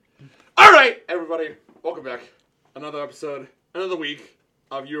right, everybody, welcome back. Another episode, another week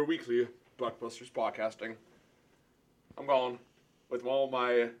of your weekly Buckbusters podcasting. I'm going with all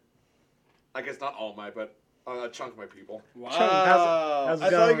my, I guess not all my, but a chunk of my people. Wow. How's it I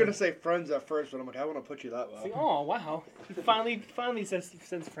thought you were going? going to say friends at first, but I'm like, I want to put you that way. Oh, wow. He finally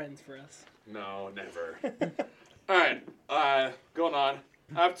sends friends for us. No, never. All right, going on.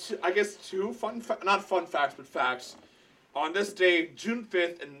 I have two not fun facts, but facts. On this day, June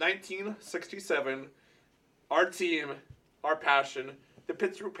 5th in 1967, our team, our passion, the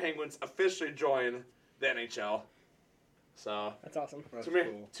Pittsburgh Penguins officially joined the NHL. So That's awesome. That's to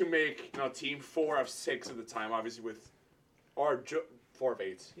cool. make team 4 of 6 at the time, obviously with 4 of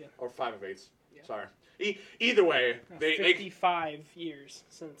 8 or 5 of 8. Yeah. Sorry. Either way, they 55 years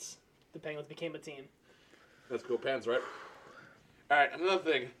since the Penguins became a team. That's cool pens, right? All right, another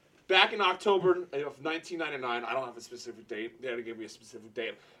thing. Back in October of 1999, I don't have a specific date. They had to give me a specific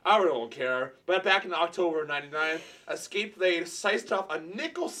date. I really don't care. But back in October of 99, a skate blade sliced off a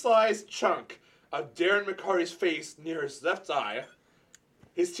nickel-sized chunk of Darren McCarty's face near his left eye.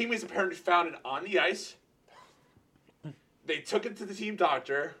 His teammates apparently found it on the ice. They took it to the team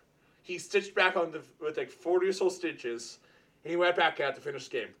doctor. He stitched back on with like 40 or so stitches. And he went back out to finish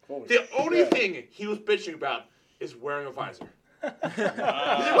the game. The only thing he was bitching about is wearing a visor. He's like,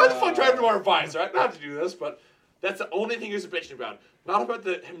 why the fuck do I have to wear a visor? I don't have to do this, but that's the only thing he was bitching about. Not about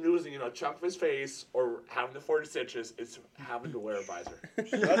him losing, a chunk of his face or having the 40 stitches. It's having to wear a visor.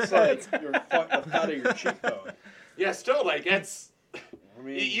 That's like your cut of your cheekbone. Yeah, still, like, it's... I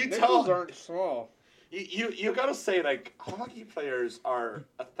mean, you nickels tell... aren't small. You gotta say, like, hockey players are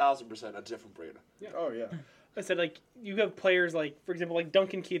 1,000% a different breed. Yeah. Oh, yeah. I said, like, you have players like, for example, like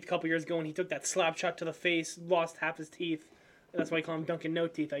Duncan Keith a couple years ago when he took that slap shot to the face, lost half his teeth. That's why I call him Duncan No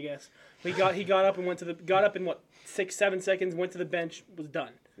Teeth, I guess. But he got up and got up in 6-7 seconds, went to the bench, was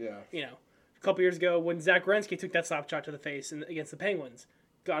done. Yeah. A couple years ago when Zach Greinke took that slap shot to the face against the Penguins,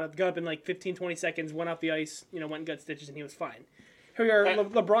 got up in like 15-20 seconds, went off the ice, went and got stitches, and he was fine. Here we are,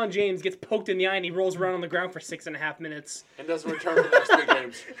 LeBron James gets poked in the eye and he rolls around on the ground for 6.5 minutes. And doesn't return for the next 3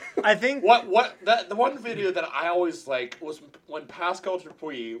 games. I think... The one video that I always like was when Pascal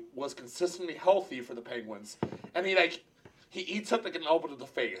Dupuis was consistently healthy for the Penguins. And he took like an elbow to the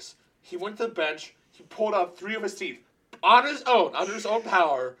face. He went to the bench, he pulled out 3 of his teeth on his own, under his own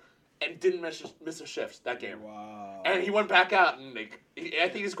power, and didn't miss a shift that game. Wow. And he went back out and I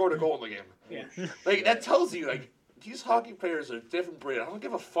think he scored a goal in the game. Yeah. That tells you these hockey players are a different breed. I don't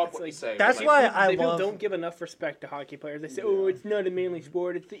give a fuck what you say. That's why people don't give enough respect to hockey players. They say, "Oh, it's not a manly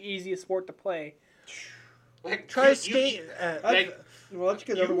sport. It's the easiest sport to play." Try skate. Well, that's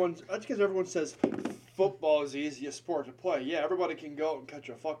because everyone says football is the easiest sport to play. Yeah, everybody can go out and catch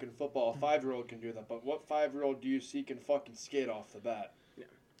a fucking football. A 5-year-old can do that, but what 5-year-old do you see can fucking skate off the bat? Yeah.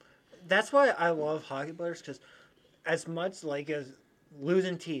 That's why I love hockey players, because as much as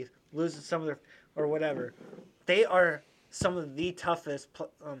losing teeth, losing some of their or whatever, they are some of the toughest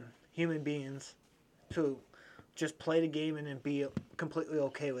human beings to just play the game and then be completely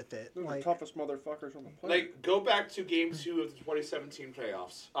okay with it. They're the toughest motherfuckers on the planet. Go back to Game 2 of the 2017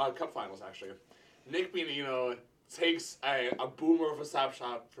 playoffs, Cup Finals actually. Nick Bonino takes a boomer of a slap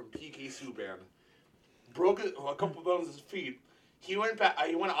shot from PK Subban, broke a couple of bones of his feet. He went back.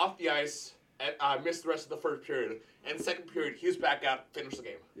 He went off the ice and missed the rest of the first period. And second period, he was back out, finished the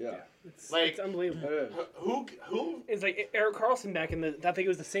game. Yeah. It's unbelievable. It is. Who? It's like Eric Carlson back in I think it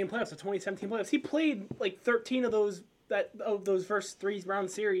was the same playoffs, the 2017 playoffs. He played like 13 of those first 3-round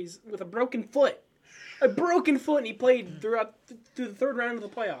series with a broken foot. And he played through the third round of the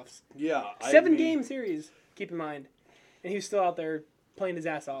playoffs. Yeah. 7-game series, keep in mind. And he was still out there playing his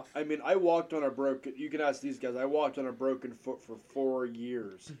ass off. I mean, I walked on a broken... You can ask these guys. I walked on a broken foot for 4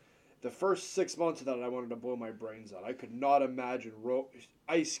 years. The first 6 months of that, I wanted to blow my brains out. I could not imagine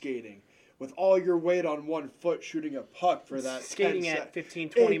ice skating with all your weight on one foot shooting a puck for that skating at 15,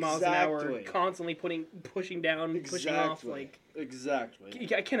 20 miles an hour, constantly pushing down, pushing off. Exactly.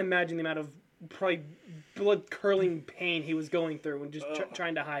 I can't imagine the amount of probably blood-curdling pain he was going through and just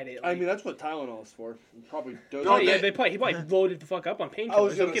trying to hide it. I mean, that's what Tylenol's for. He probably does. He probably loaded the fuck up on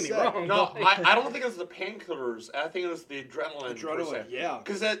painkillers. Don't get me wrong. No, I don't think it was the painkillers. I think it was the adrenaline. Adrenaline, yeah.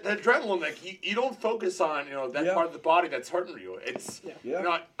 Because the adrenaline, you don't focus on that part of the body that's hurting you. It's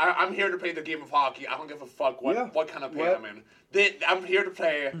I'm here to play the game of hockey. I don't give a fuck what kind of pain I'm in. I'm here to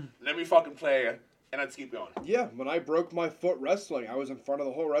play. Let me fucking play. And let's keep going. Yeah, when I broke my foot wrestling, I was in front of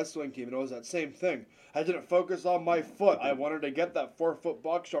the whole wrestling team, and it was that same thing. I didn't focus on my foot. I wanted to get that 4-foot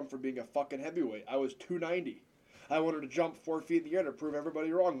box jump for being a fucking heavyweight. I was 290. I wanted to jump 4 feet in the air to prove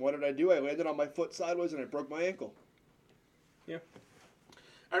everybody wrong. What did I do? I landed on my foot sideways, and I broke my ankle. Yeah.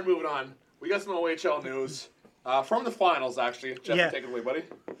 All right, moving on. We got some OHL news from the finals, actually. Jeff, Yeah. take it away, buddy.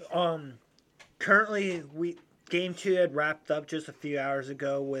 Currently, Game 2 had wrapped up just a few hours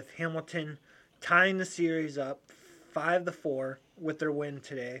ago with Hamilton tying the series up 5-4 with their win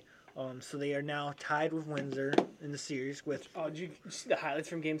today. So they are now tied with Windsor in the series with... Oh, did you see the highlights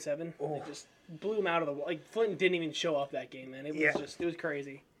from Game 7? It just blew them out of the... Like, Flint didn't even show up that game, man. It was it was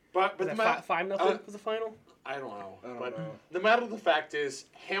crazy. But Was the that 5-0 was the final? I don't know. I don't but know. the matter of the fact is,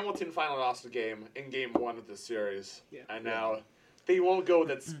 Hamilton finally lost the game in Game 1 of this series. Yeah. And now they won't go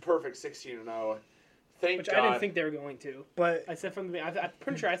that's perfect 16-0. Thank Which God. I didn't think they were going to. But I said from the I'm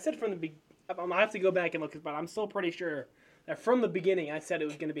pretty sure I said from the beginning. I have to go back and look, but I'm still pretty sure that from the beginning I said it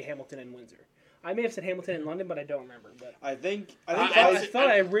was going to be Hamilton and Windsor. I may have said Hamilton and London, but I don't remember. But I think I thought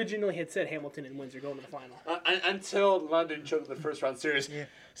I originally had said Hamilton and Windsor going to the final. Until London choked the first round series. Yeah.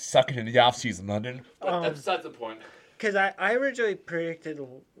 Suck it in the offseason, London. But that's besides the point. because I originally predicted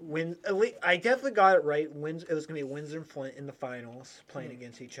I definitely got it right. It was going to be Windsor and Flint in the finals playing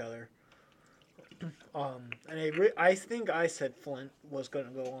against each other. And I think I said Flint was going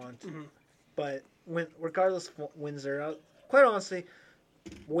to go on. But regardless of Windsor, quite honestly,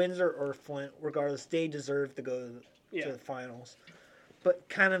 Windsor or Flint, regardless, they deserve to go to the finals. But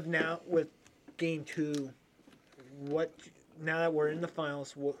kind of now with Game 2, now that we're in the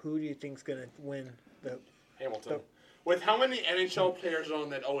finals, who do you think's going to win the Hamilton. With how many NHL players are on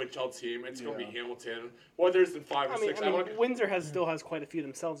that OHL team, it's going to be Hamilton. Whether it's in 5 or 6. Windsor still has quite a few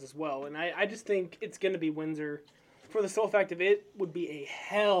themselves as well, and I just think it's going to be Windsor for the sole fact of it would be a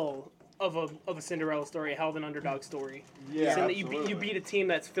hell of a Cinderella story, a hell of an underdog story. Yeah, so that you beat a team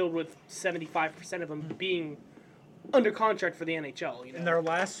that's filled with 75% of them being under contract for the NHL. You know? And their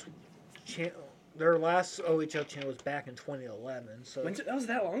last OHL champ was back in 2011. So Windsor, that was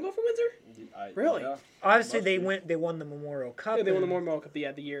that long ago for Windsor? Really? Yeah. obviously they won the Memorial Cup. Yeah, they won the Memorial Cup the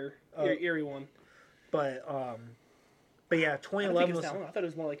year Erie won. But yeah, I don't 2011 think was it's that long. I thought it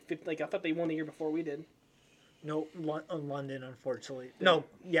was more like 50, I thought they won the year before we did. no London, unfortunately. No,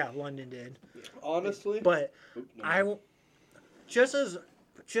 yeah, London did. Honestly, But no. I will just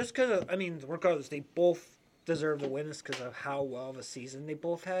because I mean, regardless, they both deserve the win because of how well of a season they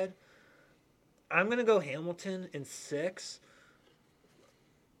both had. I'm gonna go Hamilton in 6.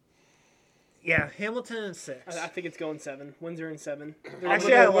 Yeah, Hamilton in 6. I think it's going 7. Windsor in 7.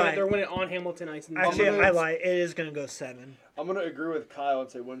 Actually, I lied. They're winning on Hamilton ice. Actually, I lie. It is gonna go 7. I'm going to agree with Kyle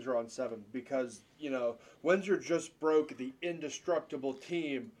and say Windsor on 7 because, Windsor just broke the indestructible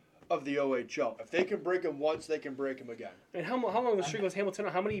team of the OHL. If they can break them once, they can break them again. And how long the streak was Hamilton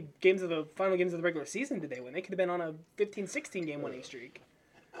on? How many games of the final games of the regular season did they win? They could have been on a 15-16 game winning streak.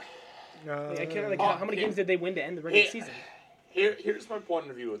 I can't how many games did they win to end the regular season? Here's my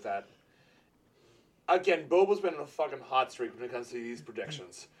point of view with that. Again, Bobo's been on a fucking hot streak when it comes to these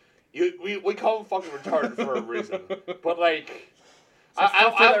predictions. We call him fucking retarded for a reason. But, like... So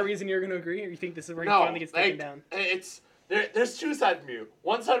for that reason you're going to agree? Or you think this is where he finally gets taken down? There's two sides of me.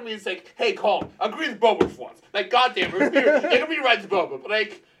 One side of me is like, hey, Colin, agree with Bobo for once. Like, goddamn, it can be right to Bobo. But,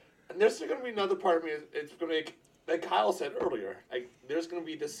 like, and there's going to be another part of me, it's going to be, like Kyle said earlier, like, there's going to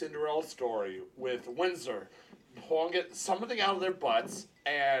be this Cinderella story with Windsor pulling something out of their butts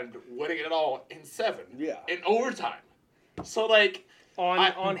and winning it all in 7. Yeah. In overtime. So, like...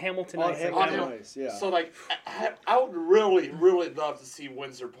 On Hamilton ice. Nice, yeah. So, like, I would really, really love to see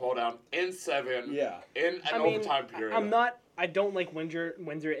Windsor pull down in 7. Yeah. In an overtime period. I don't like Windsor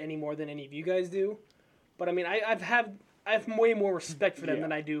any more than any of you guys do. But, I mean, I have way more respect for them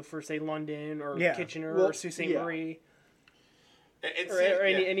than I do for, say, London or Kitchener or Sault Ste. Marie. Or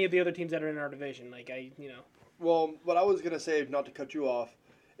any of the other teams that are in our division. Like, Well, what I was going to say, not to cut you off,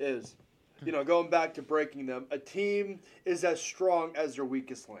 is, going back to breaking them, a team is as strong as their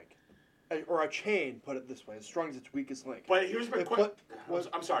weakest link. Or a chain, put it this way, as strong as its weakest link. But here's my question.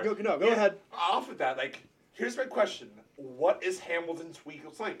 I'm sorry. Go ahead. Off of that, like, here's my question. What is Hamilton's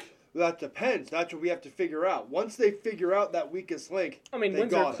weakest link? That depends. That's what we have to figure out. Once they figure out that weakest link, I mean,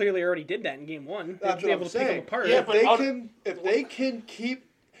 Windsor clearly already did that in Game 1. That's They'd what be able I'm to pick them saying. apart. Yeah, if they can keep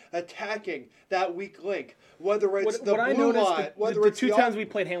attacking that weak link, whether it's the blue line, whether it's the two times we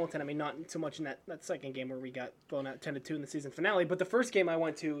played Hamilton, I mean, not so much in that second game where we got blown out 10-2 in the season finale, but the first game I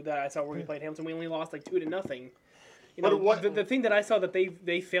went to that I saw where we played Hamilton, we only lost like 2-0. The thing that I saw that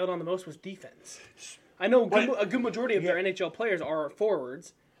they failed on the most was defense. I know a good majority of their NHL players are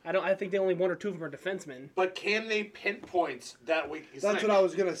forwards. I think they only 1 or 2 of them are defensemen. But can they pinpoint that weakest link? That's what I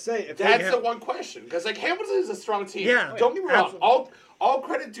was gonna say. That's the one question. Because, like, Hamilton is a strong team. Yeah. Don't get me wrong. All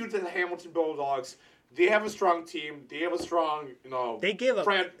credit due to the Hamilton Bulldogs. They have a strong team. They have a strong, They gave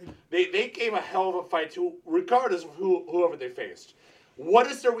They gave a hell of a fight to, regardless of whoever they faced. What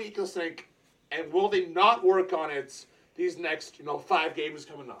is their weakest link and will they not work on it these next 5 games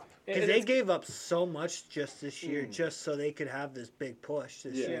coming up? Because they gave up so much just this year, just so they could have this big push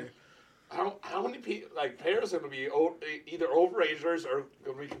this year. How many players are going to be either overagers or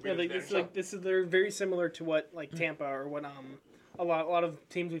going to be competing? They're very similar to what Tampa or what a lot of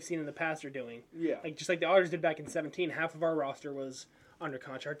teams we've seen in the past are doing. Yeah. Just like the Otters did back in 2017, half of our roster was under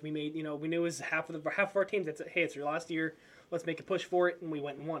contract. We made we knew it was half of our teams that said, hey, it's your last year, let's make a push for it, and we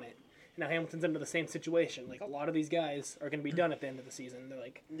went and won it. Now Hamilton's under the same situation. Like a lot of these guys are going to be done at the end of the season. They're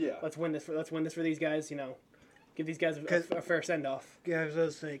like, let's win this for these guys. Give these guys a fair send off. Yeah, I was going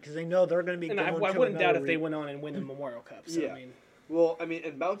to say because they know they're going to be. And I wouldn't doubt if they went on and win the Memorial Cup. So,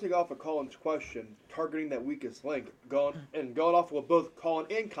 and bouncing off of Colin's question, targeting that weakest link, going off of what both Colin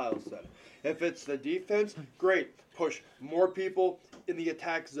and Kyle said. If it's the defense, great, push more people in the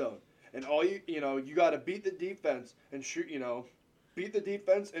attack zone, and all you got to beat the defense and shoot. Beat the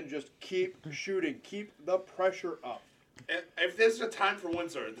defense and just keep shooting, keep the pressure up. If there's a time for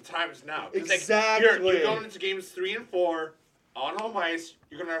Windsor, the time is now. Exactly. You're going into games 3 and 4 on home ice.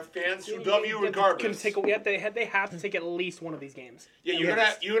 You're going to have fans who love you regardless. They have to take at least one of these games. Yeah, you're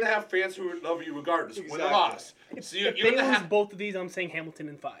gonna have fans who love you regardless, win or loss. So if they lose both of these, I'm saying Hamilton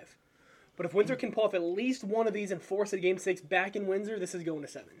in 5. But if Windsor can pull off at least one of these and force a Game 6 back in Windsor, this is going to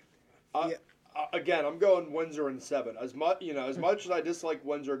 7. Again, I'm going Windsor in 7. As much as I dislike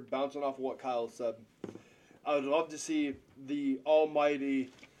Windsor, bouncing off of what Kyle said, I would love to see the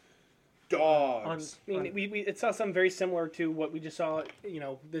almighty Dogs. It saw something very similar to what we just saw,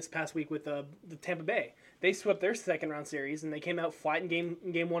 this past week with the Tampa Bay. They swept their second round series and they came out flat in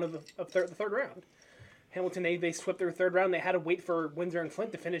game 1 of the third round. Hamilton, they swept their third round. They had to wait for Windsor and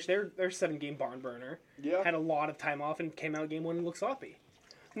Flint to finish their 7-game barn burner. Yeah. Had a lot of time off and came out game 1 and looked sloppy.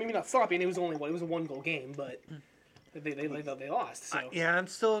 Maybe not sloppy, and it was a 1-goal game, but they lost. So. I'm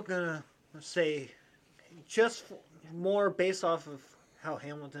still gonna say, just more based off of how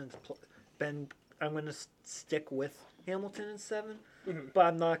Hamilton's been. I'm gonna stick with Hamilton in 7, but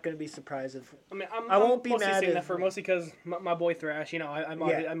I'm not gonna be surprised if. I won't be mad saying that for mostly because my boy Thrash. I'm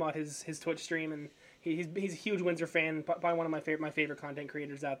on his Twitch stream and. He's a huge Windsor fan, probably one of my favorite content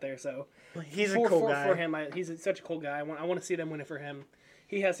creators out there. So he's a cool guy. For him, he's such a cool guy. I want to see them win it for him.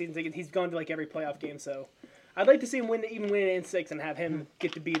 He has season tickets. He's gone to every playoff game. So I'd like to see him win it in 6 and have him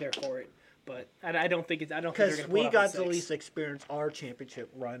get to be there for it. But I don't think they're going to. Because we got to at least experience our championship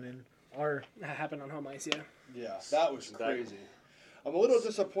run and that happened on home ice. Yeah, that was crazy. I'm a little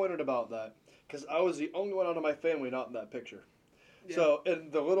disappointed about that because I was the only one out of my family not in that picture. Yeah. So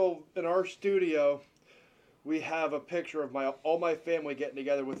in our studio. We have a picture of all my family getting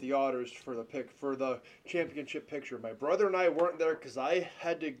together with the Otters for the championship picture. My brother and I weren't there because I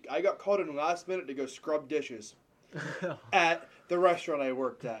got called in last minute to go scrub dishes at the restaurant I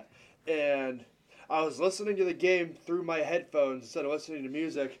worked at, and I was listening to the game through my headphones instead of listening to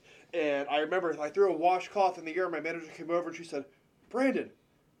music. And I remember I threw a washcloth in the air. My manager came over and she said, "Brandon,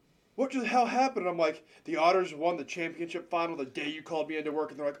 what the hell happened?" I'm like, "The Otters won the championship final the day you called me into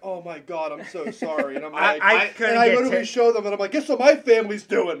work." And they're like, "Oh my God, I'm so sorry." And I'm like, I literally show them and I'm like, "Guess what my family's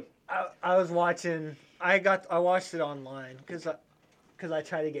doing?" I was watching. I watched it online because I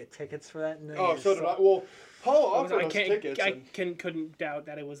tried to get tickets for that. So did I. Well, Paul offered us tickets. I couldn't doubt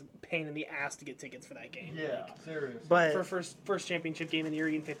that it was a pain in the ass to get tickets for that game. Yeah, seriously. But for first championship game in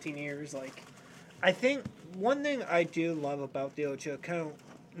Erie in 15 years, I think one thing I do love about the Ocho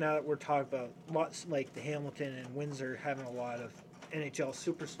now that we're talking about lots like the Hamilton and Windsor having a lot of NHL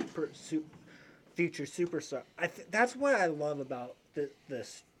future superstar, that's what I love about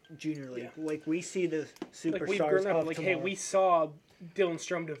this junior league. Yeah. We see the superstars we've grown up, of tomorrow. Hey, we saw Dylan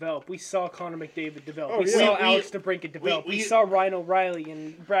Strome develop. We saw Connor McDavid develop. We saw Alex DeBrincat develop. We saw Ryan O'Reilly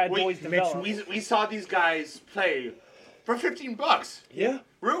and Brad Boyes develop. We saw these guys play for $15. Yeah.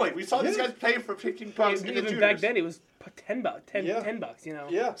 Really, we saw these guys play for $15. Even back then, it was $10. $10,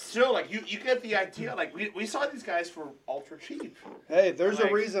 Yeah. Still, you get the idea. We saw these guys for ultra cheap. Hey, there's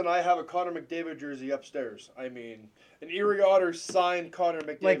a reason I have a Connor McDavid jersey upstairs. I mean, an Erie Otters signed Connor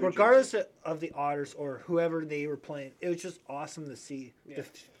McDavid regardless of the Otters or whoever they were playing, it was just awesome to see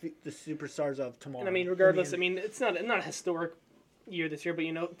the superstars of tomorrow. And regardless, it's not a historic year this year,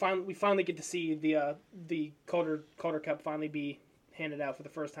 but we finally get to see the Calder Cup finally be handed out for the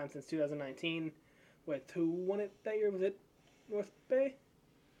first time since 2019. Who won it that year? Was it North Bay?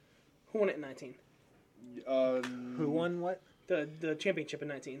 Who won it in 19? Who won what? The championship in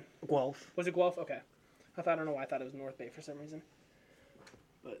 19. Guelph. Was it Guelph? Okay. I don't know why I thought it was North Bay for some reason.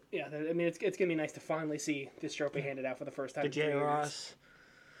 But yeah, it's gonna be nice to finally see this trophy handed out for the first time. The J. Ross.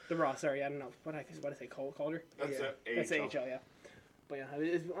 The Ross. Sorry, I don't know what I say. Calder. That's AHL. Yeah. But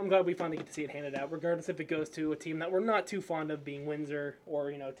yeah, I'm glad we finally get to see it handed out, regardless if it goes to a team that we're not too fond of, being Windsor, or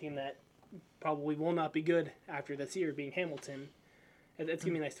a team that probably will not be good after this year, being Hamilton. It's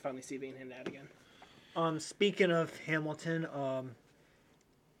gonna be nice to finally see it being handed out again. Speaking of Hamilton,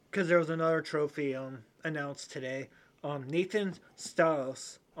 because there was another trophy announced today. Nathan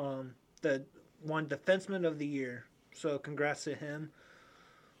Stiles, the one defenseman of the year. So congrats to him.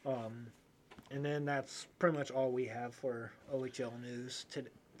 And then that's pretty much all we have for OHL news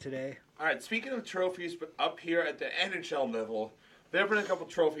today. All right, speaking of trophies, but up here at the NHL level, there have been a couple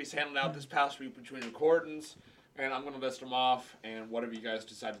trophies handed out this past week between recordings, and I'm going to list them off, and whatever you guys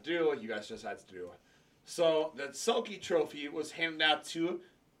decide to do, you guys decide to do. So, the Selke Trophy was handed out to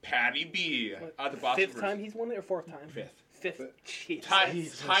Patty B. The Boston Fifth time he's won it, or fourth time? Fifth. Jeez.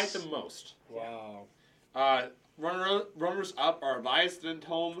 Tied the most. Wow. Runners up are Elias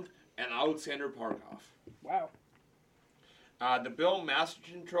Lindholm and Alexander Parkov. Wow. The Bill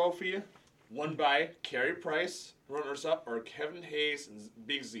Masterton Trophy, won by Carey Price. Runners up are Kevin Hayes and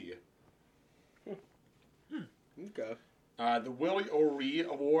Big Z. Okay. The Willie O'Ree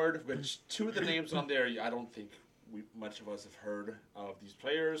Award, which two of the names on there, I don't think much of us have heard of these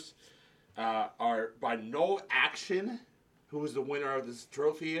players, are by No Action, who was the winner of this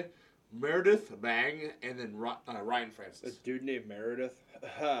trophy, Meredith Lang, and then Ryan Francis. A dude named Meredith?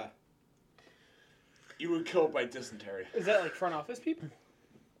 You were killed by dysentery. Is that like front office people?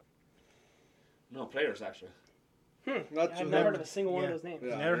 No, players, actually. Not I've never heard of a single one of those names.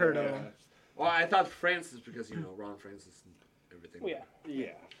 Yeah, Never heard of him. Well, I thought Francis because, Ron Francis and everything. Well, yeah.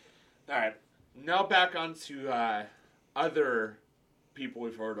 Yeah. All right. Now back on to other people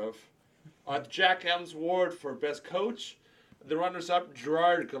we've heard of. The Jack Adams Award for Best Coach. The runners-up,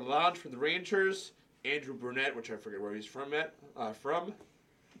 Gerard Gallant from the Rangers. Andrew Burnett, which I forget where he's from.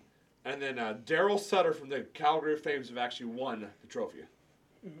 And then Daryl Sutter from the Calgary Flames have actually won the trophy.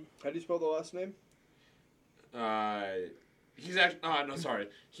 How do you spell the last name? He's actually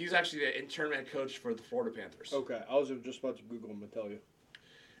he's actually the interim head coach for the Florida Panthers. Okay, I was just about to Google him and tell you.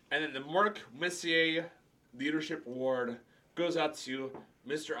 And then the Mark Messier Leadership Award goes out to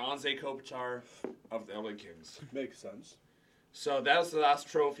Mr. Anze Kopitar of the LA Kings. Makes sense. So that was the last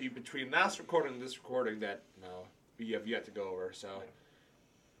trophy between last recording and this recording that we have yet to go over. So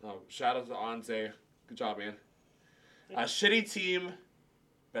shout out to Anze. Good job, man. A shitty team.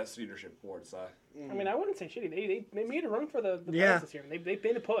 Best Leadership Awards. I mean, I wouldn't say shitty. They made a run for the Yeah. playoffs this year. They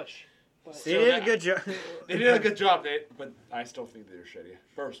made a push. But They did a good job. They did a good job, but I still think they're shitty,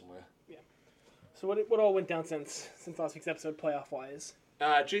 personally. So what all went down since last week's episode, playoff wise?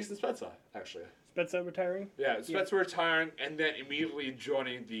 Jason Spezza, actually. Spezza retiring. Yeah, Spezza retiring and then immediately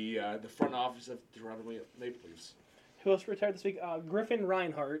joining the front office of the Toronto Maple Leafs. Who else retired this week? Griffin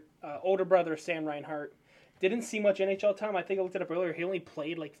Reinhart, older brother Sam Reinhart. Didn't see much NHL time. I think I looked it up earlier. He only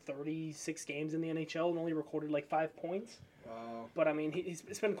played like 36 games in the NHL and only recorded like 5 points. Wow. But I mean, he's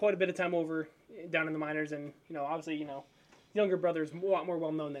spent quite a bit of time over down in the minors, and obviously, younger brother's a lot more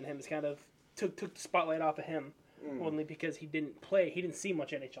well known than him. It's kind of took the spotlight off of him, only because he didn't play. He didn't see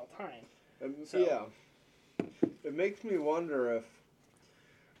much NHL time. Yeah. It makes me wonder if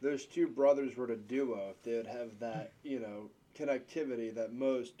those two brothers were to duo, if they would have that, connectivity that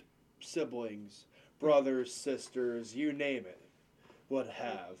most siblings, brothers, sisters, you name it, would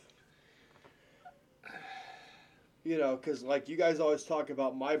have. Because like you guys always talk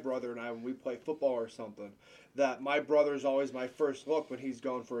about my brother and I when we play football or something, that my brother's always my first look when he's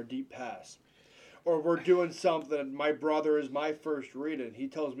going for a deep pass. Or we're doing something, my brother is my first read, and he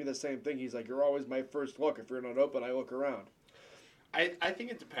tells me the same thing. He's like, you're always my first look. If you're not open, I look around. I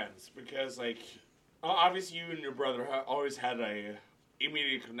think it depends, because, obviously you and your brother always had a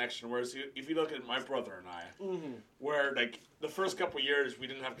immediate connection, whereas if you look at my brother and I, where, the first couple of years we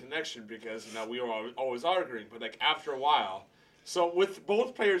didn't have connection because, we were always arguing, but, after a while, so with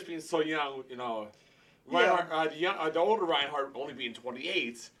both players being so young, Reinhardt, the older Reinhardt only being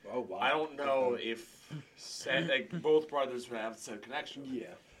 28, I don't know if both brothers would have said connection. Yeah.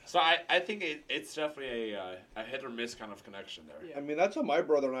 So I think it's definitely a hit or miss kind of connection there. Yeah. I mean, that's how my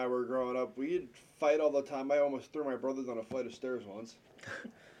brother and I were growing up. We'd fight all the time. I almost threw my brother down a flight of stairs once.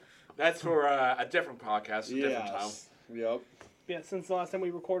 That's for a different podcast, a different time. Yep. Yeah, since the last time we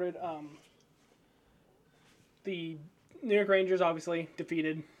recorded, the New York Rangers obviously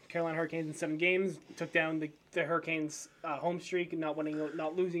defeated Carolina Hurricanes in 7 games, took down the Hurricanes' home streak, not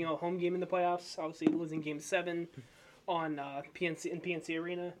losing a home game in the playoffs. Obviously, losing Game 7 on PNC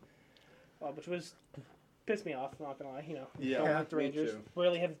Arena, which was pissed me off. Not gonna lie, don't like the me Rangers. too.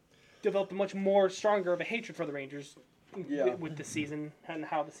 Really have developed a much more stronger of a hatred for the Rangers. Yeah. With the season and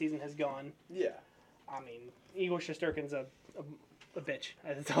how the season has gone. Yeah. I mean, Igor Shesterkin's a a bitch.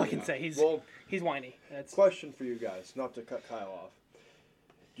 That's all I can say. He's whiny. That's Question for you guys, not to cut Kyle off.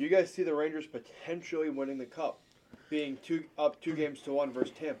 Do you guys see the Rangers potentially winning the Cup, being 2-1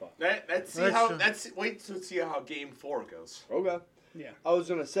 versus Tampa? Wait to see how Game 4 goes. Okay. yeah. I was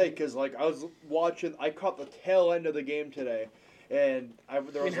gonna say because I was watching. I caught the tail end of the game today, and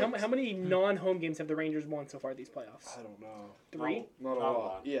there was how many non-home games have the Rangers won so far these playoffs? I don't know. 3? Not a Not a lot.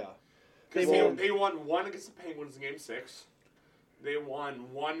 lot. Yeah. Because they won 1 against the Penguins in Game 6. They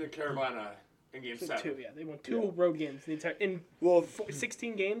won 1 in Carolina in Game 7. 2, yeah. They won 2 road games. In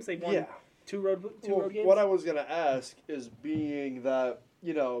 16 games, they won Yeah. 2 road games. What I was gonna ask is being that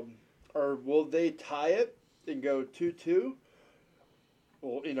or will they tie it and go 2-2?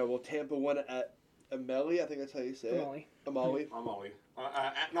 Well, will Tampa win it at Amalie? I think that's how you say it. Amalie. Amalie.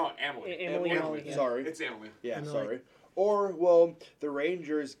 No, Amalie. Amalie, yeah. Sorry. It's Amalie. Yeah, Amalie. sorry. Or will the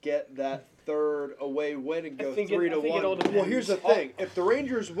Rangers get that third away win and go 3-1? all depends. Well, here's the thing: if the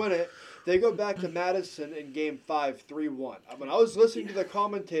Rangers win it, they go back to Madison in Game 5, 3-1. When I was listening to the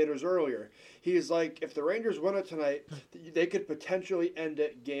commentators earlier, he's like, if the Rangers win it tonight, they could potentially end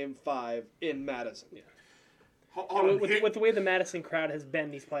it Game 5 in Madison. Yeah. Hold on. With the way the Madison crowd has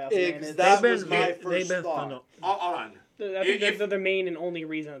been these playoffs, That man, was my first they've been thought. phenomenal. Hold on. I think they're the main and only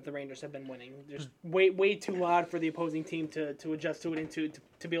reason that the Rangers have been winning. There's way too loud for the opposing team to adjust to it and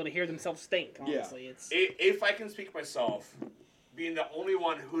to be able to hear themselves stink. Honestly, it's If I can speak myself, being the only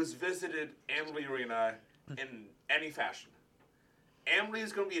one who's visited Amalie Arena in any fashion, Amalie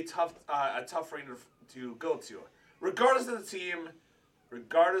is going to be a tough arena to go to, regardless of the team,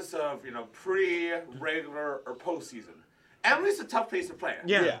 regardless of pre, regular, or postseason. Amalie's a tough place to play.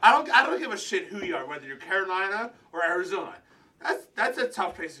 Yeah. I don't give a shit who you are, whether you're Carolina or Arizona. That's a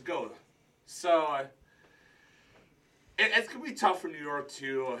tough place to go. So it's gonna be tough for New York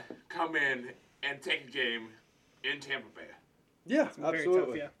to come in and take a game in Tampa Bay. Yeah, very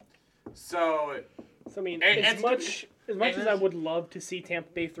absolutely. tough. Yeah. So I mean, And- as and- much as I would love to see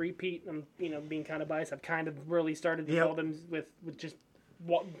Tampa Bay three-peat, I'm being kind of biased. I've kind of really started to follow them with just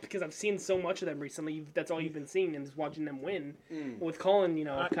because I've seen so much of them recently. That's all you've been seeing, and just watching them win. With Colin,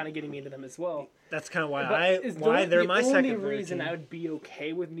 kind of getting me into them as well. That's kind of why But they're my second The only reason team. I would be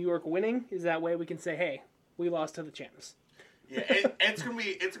okay with New York winning is that way we can say, hey, we lost to the champs. yeah, it's gonna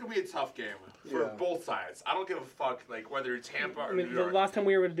be a tough game for both sides. I don't give a fuck whether it's Tampa or I mean, New the York. last time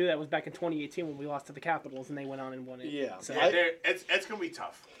we were able to do that was back in 2018 when we lost to the Capitals and they went on and won it. Yeah. So, It's gonna be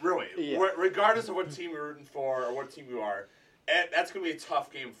tough, really. Yeah. Regardless of what team you're rooting for or what team you are, that's gonna be a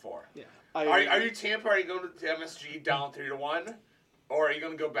tough game for. yeah. Are you Tampa? Are you going to MSG down 3-1, or are you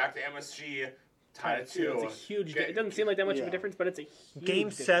going to go back to MSG tied at 2? It's a huge game. It doesn't seem like that much of a difference, but it's a huge Game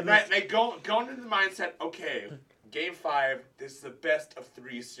difference. 7. Going into the mindset, okay, Game 5, this is the best of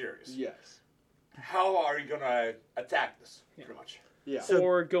 3 series. Yes. How are you going to attack this, pretty much? Yeah.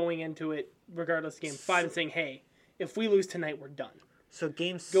 Or going into it, regardless of Game 5, and saying, hey, if we lose tonight, we're done. So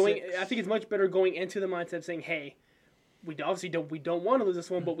game 6. I think it's much better going into the mindset of saying, hey, we obviously don't want to lose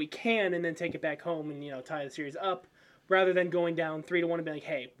this one, but we can, and then take it back home and tie the series up, rather than going down 3-1 and being like,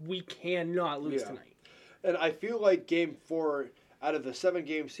 hey, we cannot lose tonight. And I feel like Game 4 out of the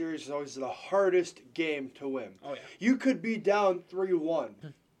 7-game series is always the hardest game to win. Oh, yeah. You could be down 3-1.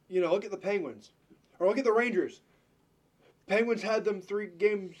 Look at the Penguins. Or look at the Rangers. Penguins had them 3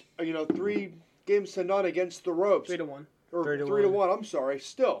 games to none against the ropes. 3-1. Or 3-1. 3-1, I'm sorry.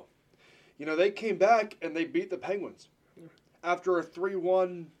 Still. They came back and they beat the Penguins. After a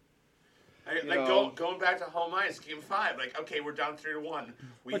 3-1... Going back to home ice, Game 5, okay, we're down 3-1.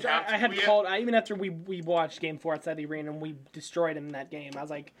 Which I had called, even after we watched Game 4 outside the arena and we destroyed them in that game, I was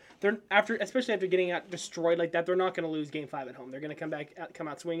like, especially after getting out destroyed like that, they're not going to lose Game 5 at home. They're going to come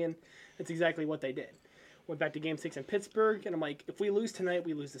out swinging. That's exactly what they did. Went back to Game 6 in Pittsburgh, and I'm like, if we lose tonight,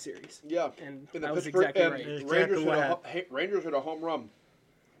 we lose the series. Yeah. And In that was Pittsburgh, exactly right. Rangers had a home run.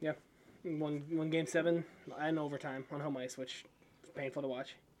 Yeah. Won Game 7 and overtime on home ice, which was painful to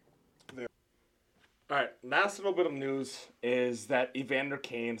watch. All right, last little bit of news is that Evander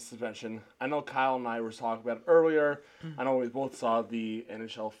Kane's suspension. I know Kyle and I were talking about it earlier. I know we both saw the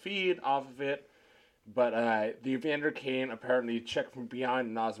NHL feed off of it. But the Evander Kane apparently checked from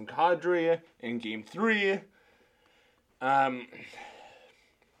behind Nazem Kadri in Game 3.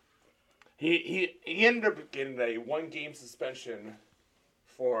 He ended up getting a 1-game suspension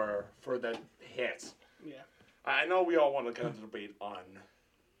for that hit. Yeah. I know we all want to kind of debate on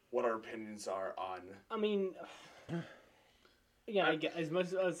what our opinions are on. I mean, yeah, as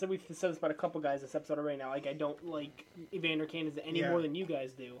much as we've said this about a couple guys this episode already now, I don't like Evander Kane any more than you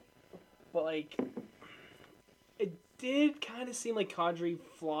guys do. But, it did kind of seem like Kadri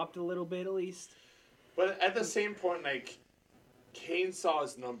flopped a little bit, at least. But at the same point, Kane saw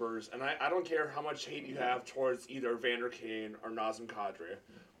his numbers, and I don't care how much hate you have towards either Vander Kane or Nazem Kadri,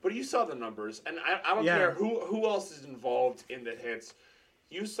 but you saw the numbers, and I don't care who else is involved in the hits.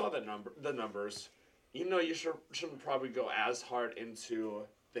 You saw the numbers. You know you shouldn't probably go as hard into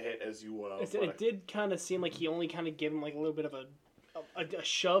the hit as you would have. It did kind of seem like he only kind of gave him like a little bit of a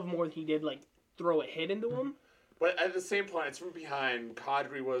shove more than he did like throw a hit into him. But at the same point, it's from behind.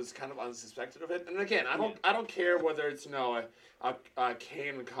 Kadri was kind of unsuspected of it, and again, I don't care whether it's a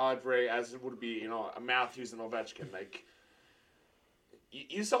Kane and Kadri as it would be a Matthews and Ovechkin. Like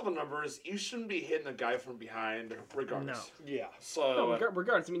you saw the numbers, you shouldn't be hitting a guy from behind regardless. No. Yeah. So no,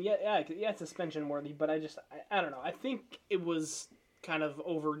 regardless, I mean, yeah, it's suspension worthy, but I don't know. I think it was kind of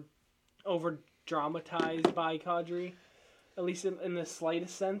over dramatized by Kadri, at least in the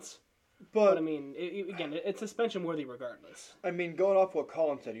slightest sense. But I mean, it's suspension worthy regardless. I mean, going off what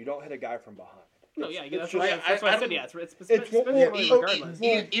Colin said, you don't hit a guy from behind. No, that's what I said. Yeah, it's suspension worthy regardless.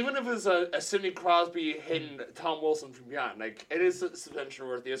 Even if it's a Sidney Crosby hitting Tom Wilson from behind, like it is suspension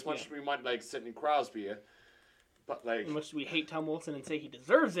worthy as much as we might like Sidney Crosby, but like as much as we hate Tom Wilson and say he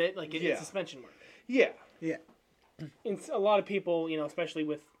deserves it, like it's suspension worthy. Yeah. And a lot of people,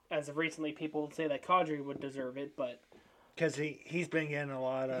 especially as of recently, people would say that Kadri would deserve it, but. Because he's been getting a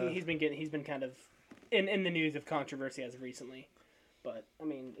lot of... He's been kind of in the news of controversy as of recently. But, I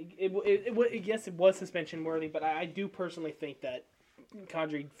mean, yes, it was suspension worthy, but I do personally think that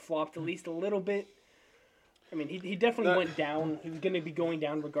Kadri flopped at least a little bit. I mean, he definitely went down. He was going to be going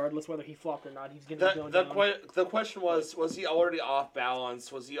down regardless whether he flopped or not. He's going to be going down. The question was he already off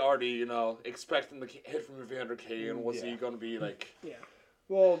balance? Was he already, expecting the hit from Evander Kane? Was he going to be like... Yeah.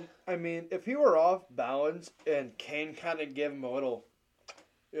 Well, I mean, if he were off balance and Kane kind of gave him a little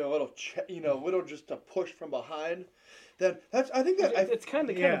just a push from behind, then it's kind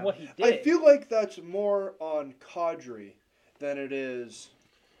of what he did. I feel like that's more on Kadri than it is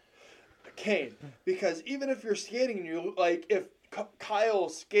Kane, because even if you're skating and you if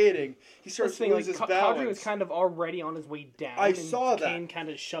Kyle's skating, he starts to lose his balance. Kadri was kind of already on his way down. I saw that. Kane kind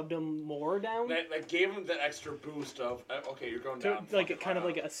of shoved him more down. That gave him the extra boost of okay, you're going down. Like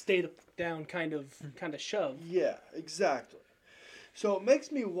a stay down kind of shove. Yeah, exactly. So it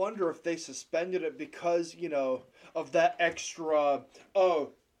makes me wonder if they suspended it because of that extra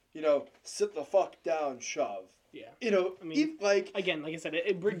sit the fuck down shove. Yeah. I mean, again, like I said,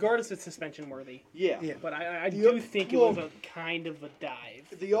 regardless, it's suspension worthy. Yeah. But I do think it was a kind of a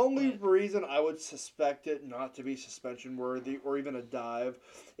dive. The only reason I would suspect it not to be suspension worthy or even a dive,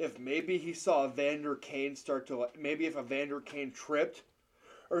 if maybe he saw Evander Kane maybe if Evander Kane tripped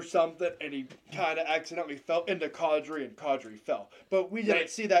or something and he kind of accidentally fell into Kadri and Kadri fell. But we didn't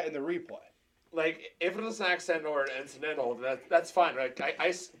see that in the replay. Like, if it was an accident or an incidental, that's fine, right?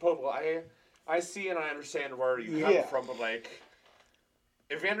 I see and I understand where you come from, but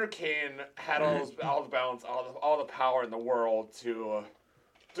Evander Kane had all the balance, all the power in the world to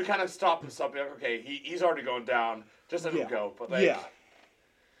kind of stop himself. Like, okay, he's already going down. Just let him go. But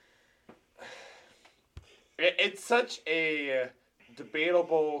it's such a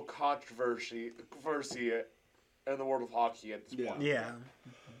debatable controversy in the world of hockey at this point. Yeah.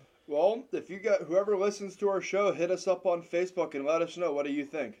 Well, if you got whoever listens to our show, hit us up on Facebook and let us know. What do you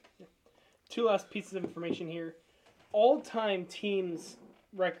think? Two last pieces of information here. All-time teams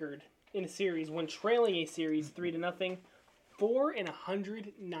record in a series when trailing a series 3-0, 4 and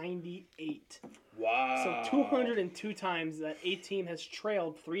 198. Wow. So 202 times that a team has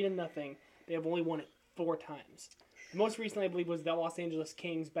trailed 3-0, they have only won it 4 times. Most recently, I believe, was the Los Angeles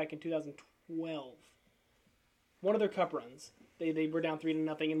Kings back in 2012. One of their cup runs. They were down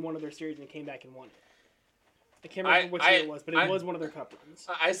 3-0 in one of their series and came back and won it. I can't remember which year it was, but it was one of their cup runs.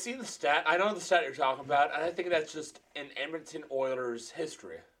 I see the stat. I know the stat you're talking about, and I think that's just in Edmonton Oilers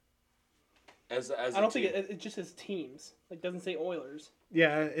history. I don't think it just says teams. Like, doesn't say Oilers.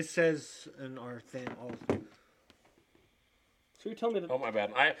 Yeah, it says in our thing. So you're telling me that... Oh, my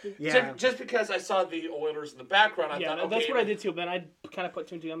bad. Yeah. Just because I saw the Oilers in the background, I thought, okay. That's what I did too, but I kind of put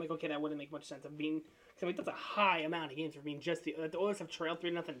 2 and 2. I'm like, okay, that wouldn't make much sense of being... I mean, that's a high amount of games for being just the Oilers have trailed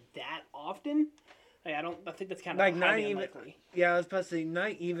 3-0 that often. I think that's kind of highly unlikely. Yeah, I was about to say,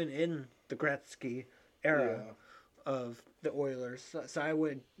 not even in the Gretzky era of the Oilers. So I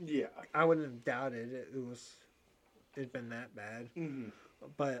wouldn't have doubted it'd been that bad. Mm-hmm.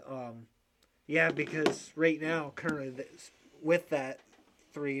 But because right now, currently, with that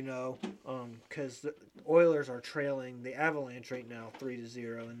 3-0, because the Oilers are trailing the Avalanche right now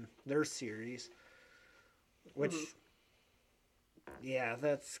 3-0 in their series. Which,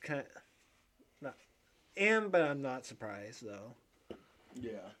 that's kind of not. But I'm not surprised though.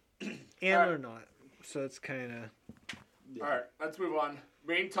 Yeah. They're not, so it's kind of. Yeah. All right, let's move on.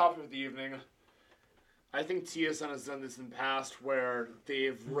 Main topic of the evening. I think TSN has done this in the past where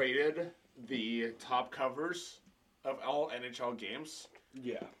they've rated the top covers of all NHL games.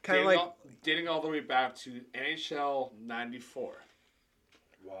 Yeah. Kind of like dating all the way back to NHL 94.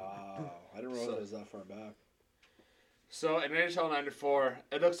 Wow. I didn't realize it was that far back. So in NHL 94,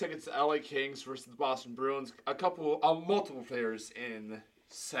 it looks like it's the LA Kings versus the Boston Bruins. Multiple players in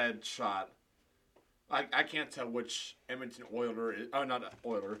said shot. I can't tell which Edmonton Oiler is. Oh, not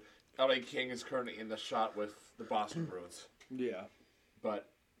Oiler. LA King is currently in the shot with the Boston Bruins. Yeah. But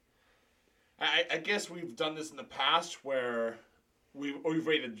I guess we've done this in the past where we've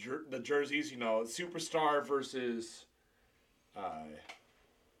rated the jerseys. Superstar versus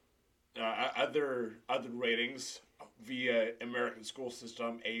other ratings via American school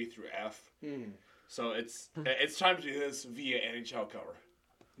system A through F. So it's time to do this via NHL cover.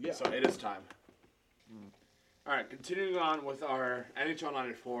 Yeah. So it is time. All right, continuing on with our NHL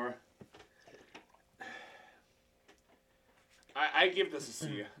 94. I give this a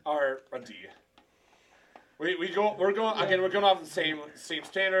C or a D. We're going off the same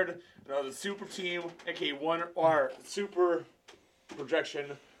standard. The super team, aka one or super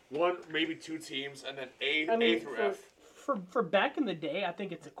projection, one maybe two teams, and then A through F. For back in the day, I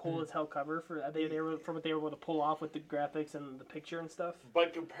think it's a cool as hell cover for what they were able to pull off with the graphics and the picture and stuff.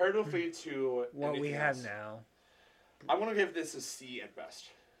 But comparatively to what we have else, now. I want to give this a C at best.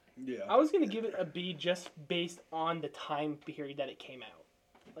 Yeah. I was gonna give it a B just based on the time period that it came out.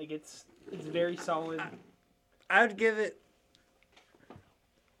 Like it's very solid. I would give it.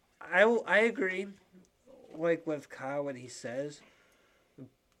 I agree, like with Kyle what he says,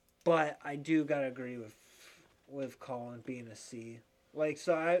 but I do gotta agree with Colin being a C. Like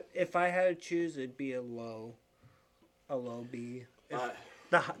so, if I had to choose, it'd be a low B.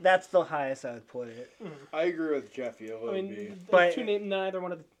 That's the highest I would put it. I agree with Jeffy. A little B. But neither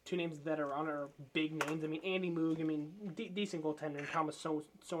one of the two names that are on it are big names. I mean, Andy Moog. I mean, decent goaltender, and Thomas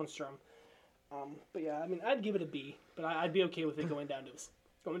Sohnstrom. But yeah, I mean, I'd give it a B, but I'd be okay with it going down to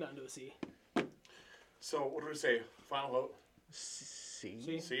a C. So what do we say? Final vote?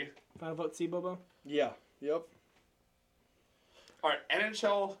 C. C. Final vote C, Bobo. Yeah. Yep. All right,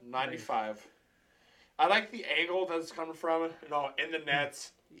 NHL 95. I like the angle that's coming from, in the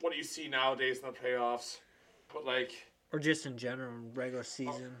nets, what you see nowadays in the playoffs. But or just in general, regular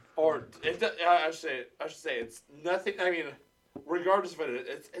season. I should say it's nothing. I mean, regardless of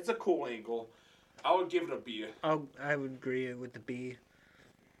it, it's a cool angle. I would give it a B. I would agree with the B.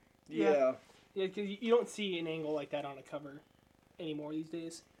 Yeah. Yeah, because you don't see an angle like that on a cover anymore these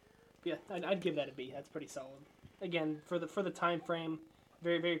days. Yeah, I'd give that a B. That's pretty solid. Again, for the time frame,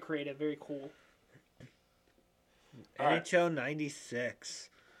 very very creative, very cool. NHL 96.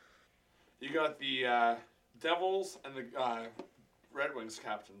 You got the Devils and the Red Wings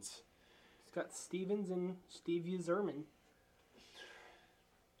captains. It's got Stevens and Steve Yzerman.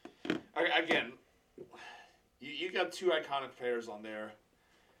 Again, you got two iconic players on there.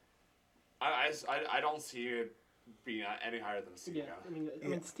 I don't see it being any higher than a C. Yeah, I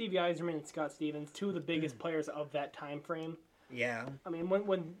mean Steve Yzerman and Scott Stevens, two of the biggest players of that time frame. Yeah. I mean,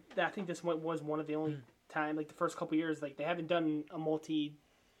 when I think this was one of the only time, like the first couple years, like they haven't done a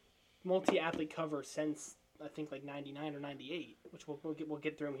multi-athlete cover since I think like 99 or 98, which we'll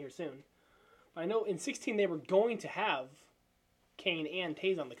get through them here soon. I know in 16 they were going to have Kane and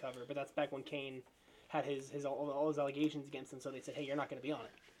Taze on the cover, but that's back when Kane had all his allegations against him, so they said, hey, you're not going to be on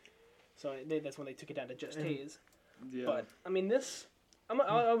it. So that's when they took it down to just Taze. Yeah. But I mean,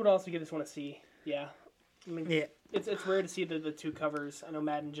 I would also give this one a C. Yeah. I mean, Yeah. It's rare to see the two covers. I know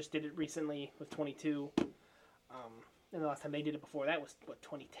Madden just did it recently with 22. And the last time they did it before that was,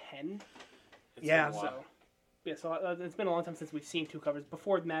 2010? Yeah. So it's been a long time since we've seen two covers.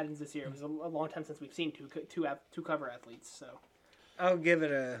 Before Madden's this year, it was a long time since we've seen two cover athletes. So I'll give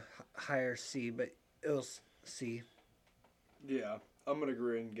it a higher C, but it was C. Yeah. I'm going to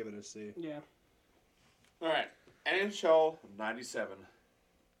agree and give it a C. yeah. All right, NHL 97.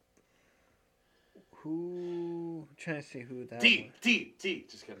 I'm trying to see who that D.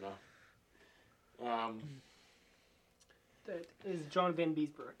 Just kidding, no. That is John Van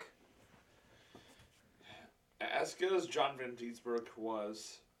Beesbrook. As good as John Van Beesbrook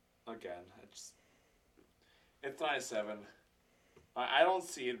was, again, it's 97. I don't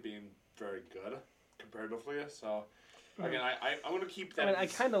see it being very good comparatively. So again, I'm gonna keep that. I mean, I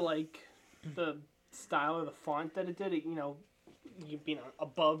kind of like the style or the font that it did. It, you being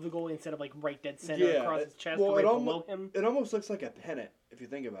above the goalie instead of like right dead center across his chest or right below him. It almost looks like a pennant if you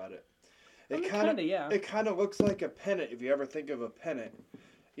think about it. It kind of It kind of looks like a pennant if you ever think of a pennant.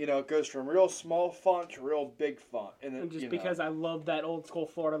 You know, it goes from real small font to real big font, and then, And just you because know, I love that old school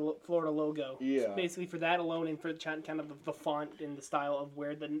Florida logo. Yeah. So basically, for that alone, and for kind of the font and the style of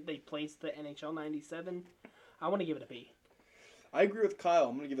where they placed the NHL '97, I want to give it a B. I agree with Kyle.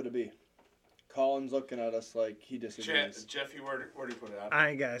 I'm gonna give it a B. Colin's looking at us like he disagrees. Jeffy, where do you put it at?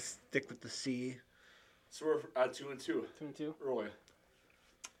 I gotta stick with the C. So we're at 2 and 2. 2 and 2. Really.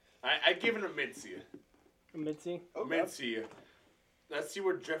 I give it a mid C. A mid C. A mid C. Let's see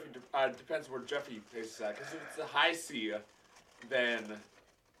where Jeffy depends where Jeffy places that. Because if it's a high C, then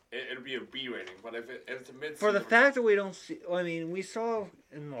it'll be a B rating. But if it's a mid C, For the fact that we don't see, I mean, we saw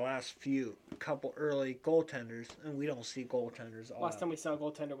in the last couple early goaltenders, and we don't see goaltenders. Last time we saw a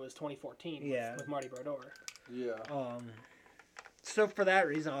goaltender was 2014. Yeah. With Marty Brodeur. Yeah. So for that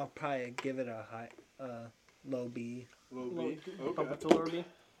reason, I'll probably give it a low B. Low B. Bump Okay. it to lower B.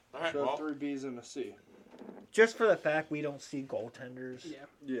 all right, So well, 3 Bs and a C. Just for the fact we don't see goaltenders Yeah.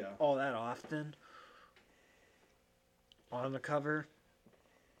 Yeah. all that often on the cover.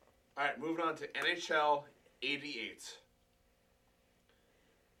 all right, moving on to NHL 88.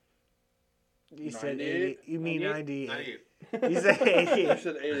 You said 98? 80. You mean 98. 98. You said You 88.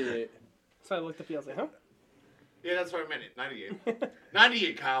 said 88. So I looked up. I was like, huh? Yeah, that's what I meant. 98.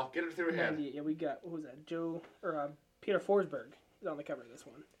 98, Kyle. Get it through your head. 98. Yeah, we got what was that? Peter Forsberg is on the cover of this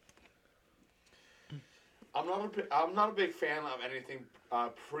one. I'm not a big fan of anything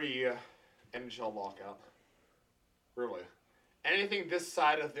pre NHL lockout. Really, anything this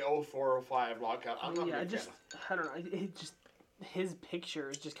side of the 04-05 lockout, I'm not a big fan of. I don't know. It just his picture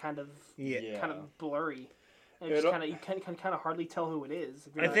is just kind of Yeah. kind of blurry. And Yeah, just no- kind of you can kind of hardly tell who it is.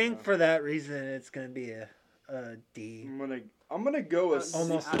 If you're I not- think for that reason, it's going to be a D. I'm gonna go with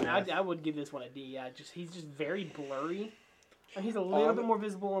Almost I, enough. I would give this one a D. Yeah, he's just very blurry. And he's a little bit more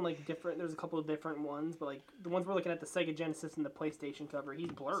visible in like different. There's a couple of different ones, but like the ones we're looking at, the Sega Genesis and the PlayStation cover, he's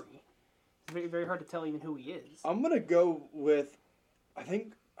blurry. It's very, very hard to tell even who he is. I'm gonna go with. I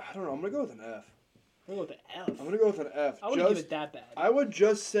don't know. I'm gonna go with an F. I'm gonna go with the F. I'm gonna go with an F. I wouldn't give it that bad. I would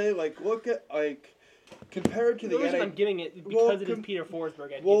just say look at compared to The the reason I'm giving it because it is Peter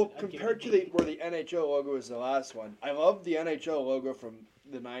Forsberg. I'd give compared it to where the NHL logo is the last one. I love the NHL logo from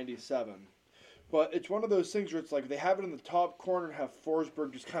the '97, but it's one of those things where it's like they have it in the top corner and have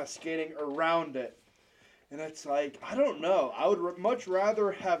Forsberg just kind of skating around it, and it's like I don't know. I would much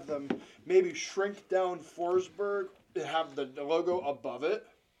rather have them maybe shrink down Forsberg and have the logo above it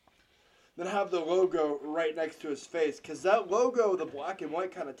than have the logo right next to his face, because that logo, the black and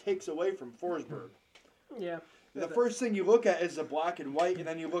white, kind of takes away from Forsberg. Yeah. The first thing you look at is the black and white, and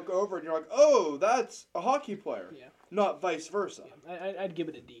then you look over and you're like, oh, that's a hockey player. Yeah. Not vice versa. I'd give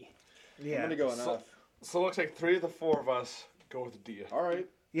it a D. Yeah. I'm going to go an So- F. So it looks like 3 of the 4 of us go with a D. All right.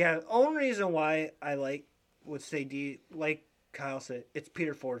 Yeah, the only reason why I would say D, like Kyle said, it's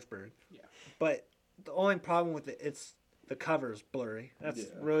Peter Forsberg. Yeah. But the only problem with it's the cover's blurry. That's Yeah.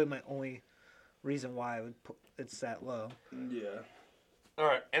 really my only reason why I would put it's that low. Yeah. All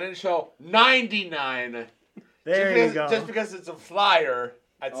right, NHL 99. There you go. Just because it's a flyer,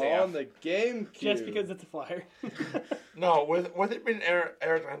 I'd say On F. the GameCube. Just because it's a flyer. No, with it being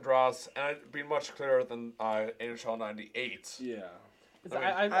Eric Andros, and it being much clearer than NHL 98. Yeah.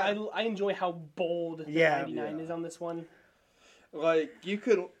 I enjoy how bold the Yeah. 99 is on this one. You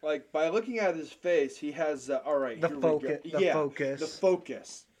could, by looking at his face, he has, all right. The here we focus- go. the Yeah, focus. The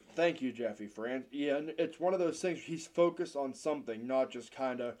focus. Thank you, Jeffy, yeah, and it's one of those things where he's focused on something, not just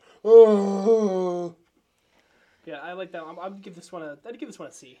kind of, oh. Yeah, I like that one. I'd give this one a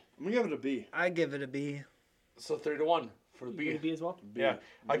C. I'm going to give it a B. I give it a B. So 3-1 for the You B. give it a B as well? B. Yeah,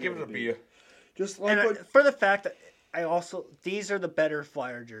 I give it a B. Just like And what... for the fact that these are the better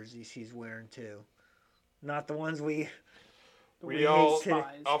Flyer jerseys he's wearing too, not the ones we. We all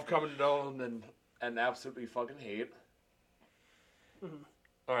despise. I've come to know and absolutely fucking hate. Mm-hmm.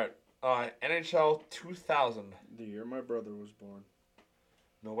 All right, NHL 2000. The year my brother was born.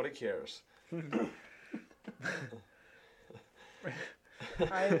 Nobody cares.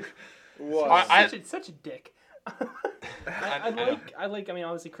 What? Such a dick. I mean,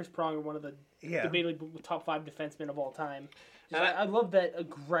 obviously Chris Pronger, one of the Yeah. debatably top 5 defensemen of all time. And I love that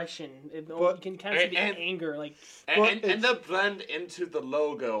aggression. You can kind of see the anger. And the blend into the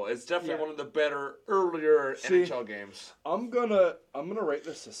logo is definitely Yeah. one of the better earlier NHL games. I'm gonna rate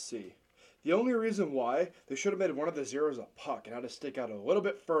this a C. The only reason why, they should have made one of the zeros a puck and had to stick out a little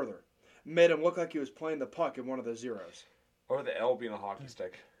bit further. Made him look like he was playing the puck in one of the zeros. Or the L being a hockey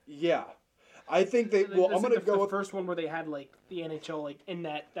stick. Yeah. I think they. Well, I'm gonna go the with first one where they had like the NHL like in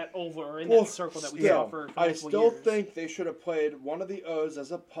that oval or in Well, that circle that we still, saw for I multiple still years. think they should have played one of the O's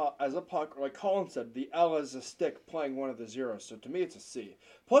as a puck, or like Colin said, the L as a stick, playing one of the zeros. So to me, it's a C.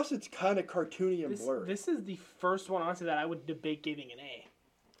 Plus, it's kind of cartoony and blurry. This is the first one, honestly, that I would debate giving an A.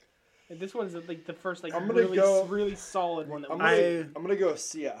 And this one's like the first like I'm gonna really solid one that I'm gonna go a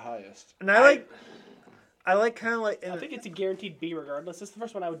C at highest. And I like kind of like. I think it's a guaranteed B regardless. This is the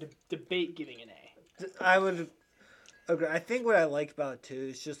first one I would debate giving an A. I would. Okay, I think what I like about it too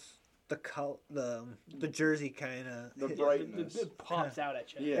is just the jersey kind of The brightness. It pops out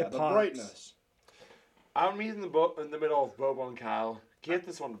at you. Yeah, It the pops. brightness. I'm in the middle of Bobo and Kyle. Give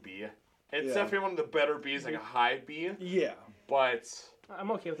this one a B. It's Yeah. definitely one of the better Bs, like a high B. Yeah, But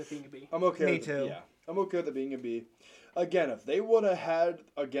I'm okay with it being a B. I'm okay. Me with too. Yeah, I'm okay with it being a B. Again, if they would have had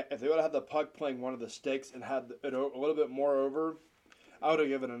the puck playing one of the sticks and had it a little bit more over, I would have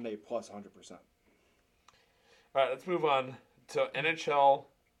given it an A plus 100%. all right, let's move on to NHL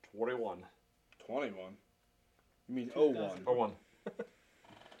 21. 21. You mean 01? Or 1.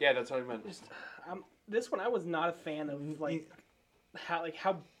 Yeah, that's what I meant. This one I was not a fan of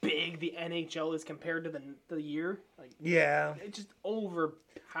how big the NHL is compared to the year. Like yeah. it just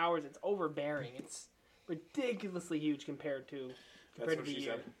overpowers. It's overbearing. It's ridiculously huge compared to what the she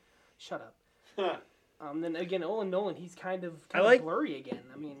year. said. Shut up. Then again, Olin Nolan, he's kind of blurry again.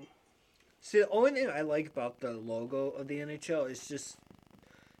 I mean, See, the only thing I like about the logo of the NHL is just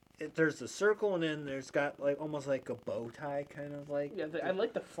there's a circle and then there's got like almost like a bow tie kind of like. yeah, I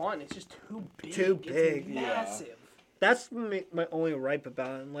like the font. It's just too big. Too It's big, yeah. massive. That's my only gripe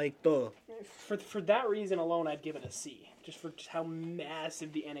about it. And like the For that reason alone, I'd give it a C. Just for how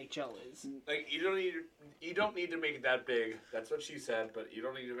massive the NHL is. Like you don't need to make it that big. That's what she said, but you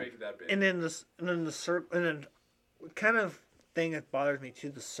don't need to make it that big. and then the circle and then kind of thing that bothers me too.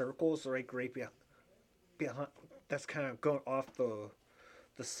 The circles are like right behind. That's kind of going off the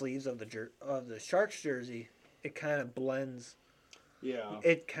sleeves of the Sharks jersey. It kind of blends. Yeah.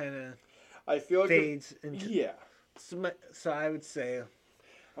 It kind of I feel like fades into. yeah. So I would say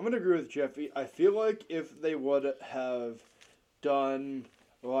I'm gonna agree with Jeffy. I feel like if they would have done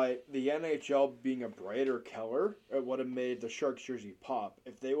like the NHL being a brighter color, it would have made the Sharks jersey pop.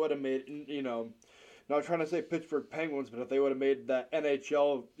 If they would have made, not trying to say Pittsburgh Penguins, but if they would have made that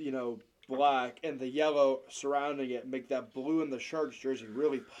NHL, black and the yellow surrounding it, make that blue in the Sharks jersey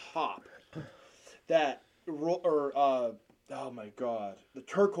really pop. Oh my God, the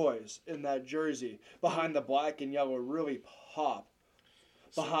turquoise in that jersey behind the black and yellow really pop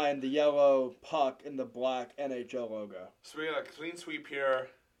behind the yellow puck and the black NHL logo. So we got a clean sweep here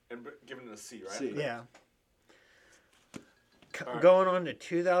and giving it a C, right? C. yeah. right. Going on to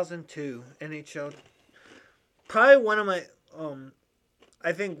 2002 NHL, probably one of my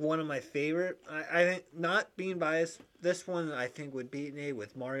I think one of my favorite. I think not being biased, this one I think would beat an A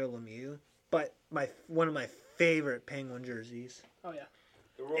with Mario Lemieux, but one of my favorite Penguin jerseys. Oh yeah.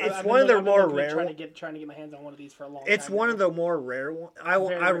 It's I've one of been their more looking at rare trying ones. to get my hands on one of these for a long time. It's one of the more rare ones.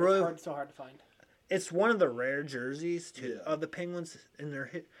 It's so hard to find. It's one of the rare jerseys of the Penguins in their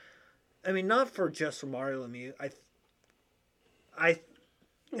hit. I mean, not just for Mario Lemieux.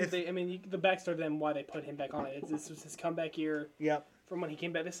 The backstory to them why they put him back on it. This was his comeback year. Yep. From when he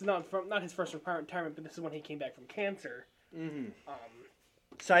came back. This is not his first retirement, but this is when he came back from cancer. Mm-hmm.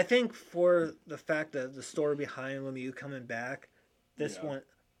 So I think for the fact that the story behind Lemieux coming back, this one,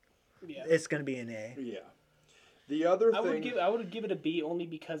 it's going to be an A. Yeah. The other I thing... would give it a B only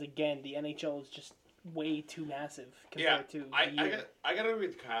because, again, the NHL is just way too massive compared to the year. I gotta agree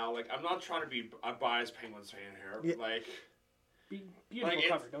with Kyle. Like, I'm not trying to be a biased Penguins fan here, but like, Beautiful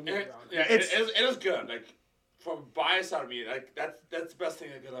cover, don't get me wrong. Yeah, it is good. Like, from bias out of me, like that's the best thing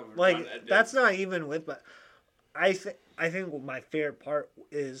I could have ever done. That's not even with, but I think my favorite part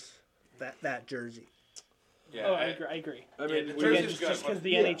is that jersey. Yeah, I agree. I mean, the Again, jersey's just good. because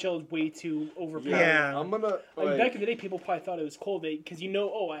the NHL is way too overpowered. Yeah. I'm gonna... Back in the day, people probably thought it was cool because I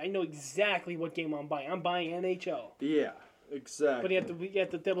know exactly what game I'm buying. I'm buying NHL. Yeah, exactly. But you have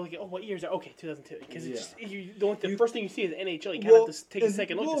to double look at, what year is it? Okay, 2002. Because it's Yeah. just, the first thing you see is NHL. You kind of have to take a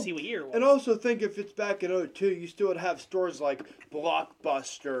second look to see what year it was. And also think if it's back in 02, you still would have stores like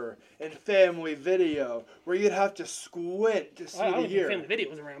Blockbuster and Family Video where you'd have to squint to see I don't the think year. Family Video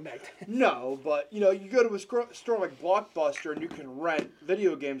was around back then. No, but you go to a store like Blockbuster and you can rent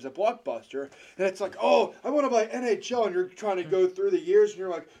video games at Blockbuster, and it's like, oh, I want to buy NHL, and you're trying to go through the years, and you're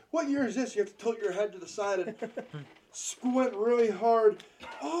like, what year is this? You have to tilt your head to the side and squint really hard.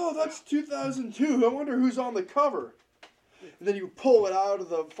 Oh, that's 2002. I wonder who's on the cover. And then you pull it out of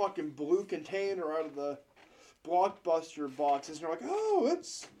the fucking blue container, out of the Blockbuster boxes, and you're like, oh,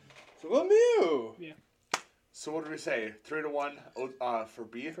 it's So Lemieux. Yeah. So what did we say? 3-1 for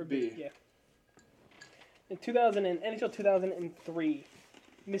B? For B. B. Yeah. In NHL 2003,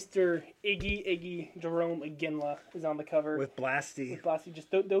 Mr. Iggy Jerome Iginla is on the cover. With Blasty. With Blasty.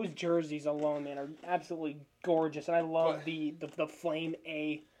 Just those jerseys alone, man, are absolutely gorgeous, and I love the flame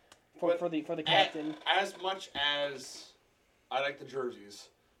A for the captain. As much as I like the jerseys,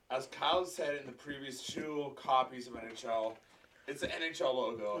 as Kyle said in the previous 2 copies of NHL, it's the NHL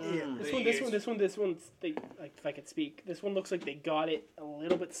logo. Yeah. This one's they, like, if I could speak, this one looks like they got it a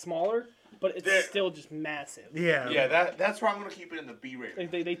little bit smaller, but it's still just massive. Yeah. Yeah, that's why I'm gonna keep it in the B rating.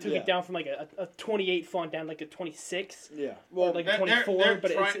 Like they took it down from like a 28 font down like a 26. Yeah. Well, Well, like they're- 24, they're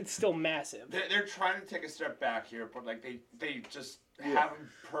but trying- it's still massive. They're trying to take a step back here, but like they just haven't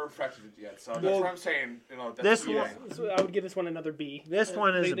perfected it yet. So that's what I'm saying. You know, that's This B one- rating. So I would give this one another B. This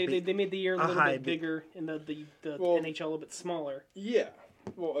one is they made the year a little high bit B. bigger and the Well- NHL a little bit smaller. yeah.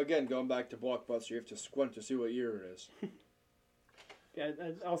 Well, again, going back to Blockbuster, you have to squint to see what year it is. Yeah,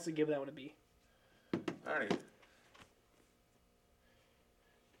 I'd also give that one a B. Alrighty.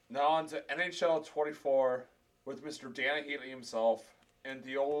 Now on to NHL 24 with Mr. Danny Heatley himself and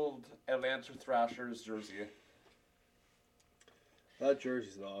the old Atlanta Thrashers jersey. That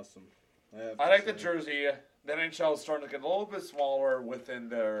jersey's awesome. I like the jersey. The NHL is starting to get a little bit smaller within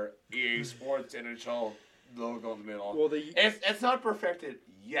their EA Sports NHL logo in the middle. Well, It's not perfected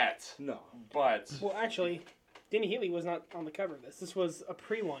yet, no. but Well, actually, Danny Heatley was not on the cover of this. This was a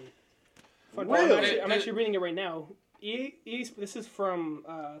pre-one. Fun Really? fact, I'm actually reading it right now. This is from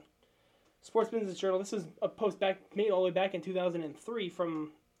Sports Business Journal. This is a post made all the way back in 2003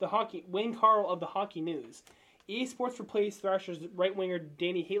 from Wayne Carl of the Hockey News. EA Sports replaced Thrashers right winger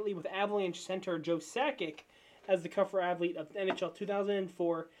Danny Heatley with Avalanche center Joe Sakic as the cover athlete of NHL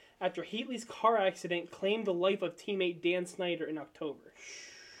 2004 after Heatley's car accident claimed the life of teammate Dan Snyder in October.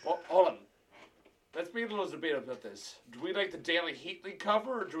 well, hold on. Let's be a little debate about this. Do we like the Danny Heatley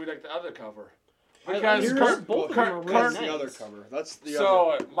cover or do we like the other cover? Because Here's- both of them are really That's nice. the other cover. That's the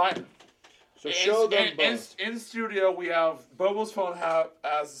so other. So in, show them in, both. in studio we have Bobo's phone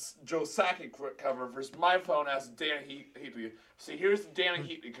as Joe Sakic cover versus my phone as Danny Heatley. See, here's the Danny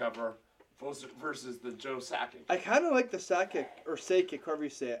Heatley cover versus the Joe Sakic. I kind of like the Sakic, or Sakic, however you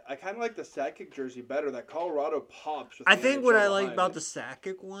say it. I kind of like the Sakic jersey better. That Colorado pops. With I the think what NHL I like behind about it. the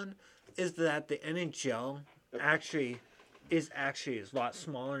Sakic one is that the NHL actually is a lot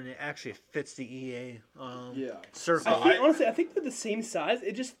smaller and it actually fits the EA surface. Honestly, I think they're the same size.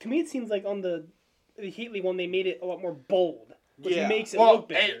 It just, to me, it seems like on the Heatley one, they made it a lot more bold, which makes it look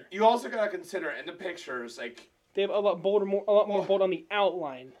bigger. Hey, you also gotta consider in the pictures, like They have a lot more bold on the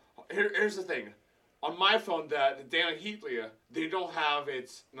outline. here's the thing. On my phone, the Danny Heatley, they don't have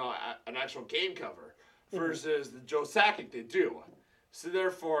an actual game cover versus the Joe Sakic they do. So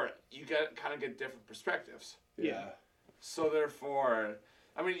therefore, you kind of get different perspectives. Yeah. So therefore,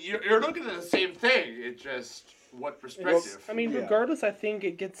 I mean, you're looking at the same thing. It's just what perspective. I mean, Yeah. regardless, I think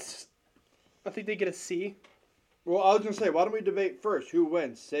they get a C. Well, I was gonna say, why don't we debate first who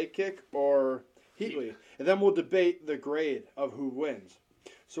wins, Sakic or Heatley, and then we'll debate the grade of who wins.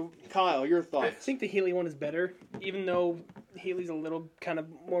 So, Kyle, your I thoughts? think the Heatley one is better, even though Heatley's a little kind of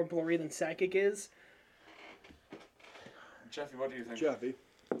more blurry than Sakic is. Jeffy, what do you think? Jeffy.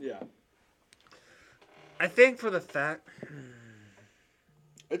 Yeah. I think for the fact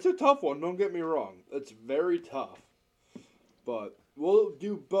It's a tough one, don't get me wrong. It's very tough. But we'll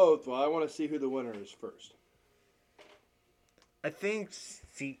do both, but I want to see who the winner is first. I think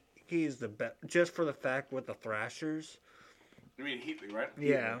he's the best just for the fact with the Thrashers. You mean Heatley, right?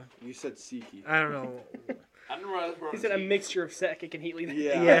 Yeah. You said Siki. I don't know. I don't know where He said a mixture of Sakic and Heatley.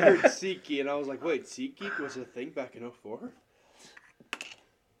 Yeah, Yeah. I heard Siki, and I was like, wait, SeatGeek was a thing back in 04?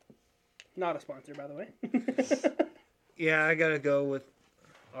 Not a sponsor, by the way. Yeah, I gotta go with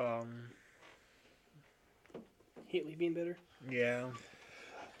Heatley being better. yeah.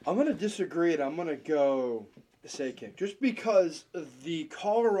 I'm going to disagree, and I'm going to go Sakic. Just because of the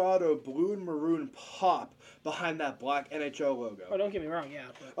Colorado blue and maroon pop behind that black NHL logo. Oh, don't get me wrong, yeah.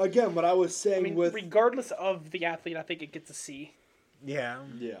 But, Again, what I was saying I mean, with... regardless of the athlete, I think it gets a C. Yeah.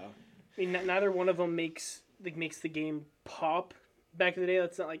 Yeah. I mean, neither one of them makes the game pop. Back in the day,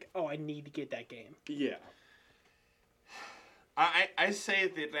 it's not like, oh, I need to get that game. Yeah. I say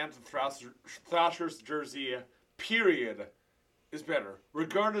the Atlanta Thrashers jersey, period, is better.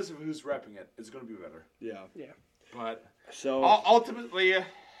 Regardless of who's repping it, it's going to be better. Yeah. Yeah. But So, ultimately,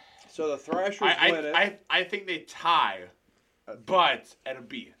 so the Thrashers win it. I think they tie, but at a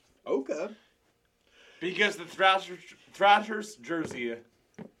B. Okay. Because the Thrashers jersey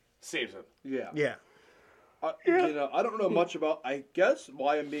saves it. Yeah. Yeah. I don't know much about. I guess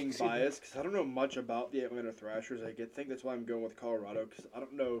why I'm being biased because I don't know much about the Atlanta Thrashers. Think that's why I'm going with Colorado because I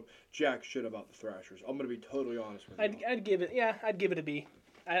don't know jack shit about the Thrashers. I'm gonna be totally honest with you. I'd give it a B.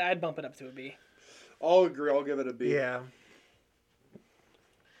 I'd bump it up to a B. I'll agree. I'll give it a B. Yeah.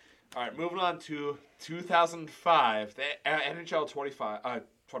 All right, moving on to 2005. The NHL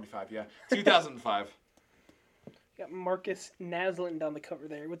 25, yeah. 2005. Got Marcus Naslund on the cover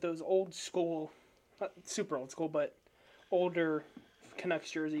there with those old school, not super old school, but older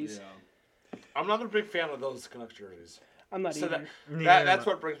Canucks jerseys. Yeah. I'm not a big fan of those Canucks jerseys. I'm not either. That's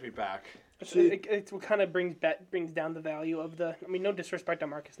what brings me back. It's what kind of brings down the value of the. I mean, no disrespect to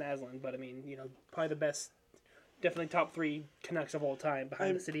Marcus Naslund, but I mean, probably the best, definitely top 3 Canucks of all time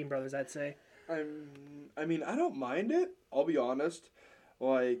behind the Sedin brothers, I'd say. I mean, I don't mind it. I'll be honest.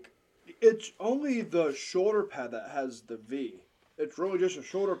 Like, it's only the shoulder pad that has the V. It's really just a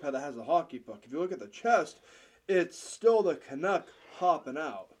shoulder pad that has a hockey puck. If you look at the chest, it's still the Canuck hopping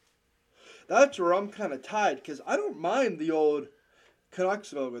out. That's where I'm kind of tied because I don't mind the old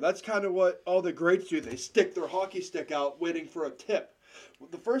Canucks logo. That's kind of what all the greats do. They stick their hockey stick out waiting for a tip.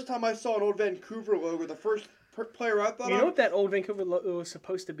 The first time I saw an old Vancouver logo, the first player I thought You know what that old Vancouver logo was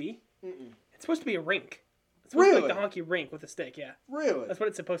supposed to be? Mm-mm. It's supposed to be a rink. It's supposed to be Really? like the hockey rink with a stick, yeah. Really? That's what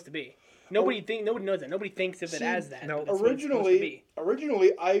it's supposed to be. Nobody knows that. Nobody thinks of it as that. no, but that's what it's supposed to be.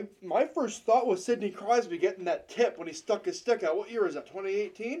 Originally, my first thought was Sidney Crosby getting that tip when he stuck his stick out. What year is that?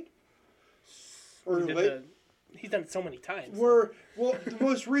 2018? Or late? He's done it so many times. The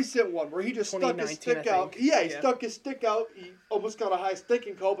most recent one where he just stuck his 2019, stick I out. think. Yeah, he stuck his stick out. He almost got a high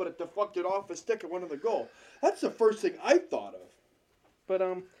sticking call, but it deflected off his stick and went in the goal. That's the first thing I thought of. But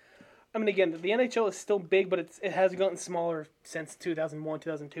I mean, again, the NHL is still big, but it has gotten smaller since 2001,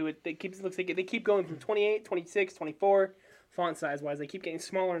 2002. It looks like they keep going from 28, 26, 24, font size wise. They keep getting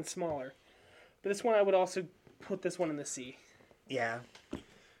smaller and smaller. But this one, I would also put this one in the C. Yeah.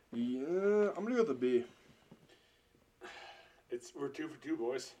 Yeah, I'm gonna go with a B. We're 2 for 2,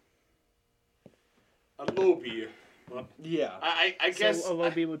 boys. A low B. Well, Yeah. I guess So a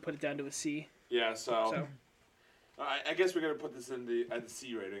low B would put it down to a C. Yeah, so I guess we're gonna put this in the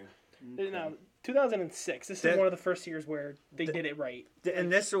C rating. Now, 2006. This is one of the first years where they did it right.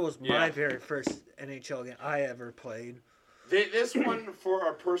 And this was my very first NHL game I ever played. This one, for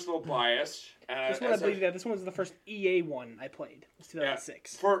a personal bias, This one, I believe this one was the first EA one I played. It was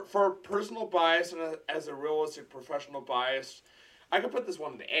 2006. For personal bias and as a realistic professional bias, I could put this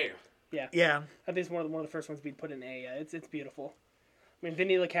one in A. Yeah. Yeah. I think it's one of the first ones we'd put in A. Yeah, it's beautiful. I mean,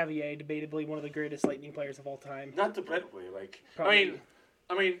 Vinny LeCavalier, debatably one of the greatest Lightning players of all time. Not debatably, like Probably.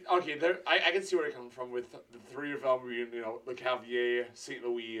 I mean, okay, I can see where it comes from with the 3 of them being, LeCavalier, St.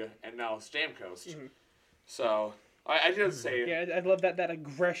 Louis, and now Stamkos. Mm-hmm. So I just say Yeah, I love that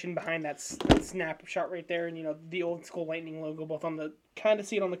aggression behind that snapshot right there, and the old school Lightning logo, both on the kind of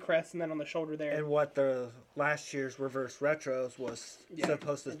see it on the crest and then on the shoulder there. And what the last year's reverse retros was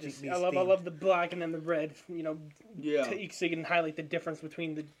supposed to be. I love the black and then the red. Yeah. So you can highlight the difference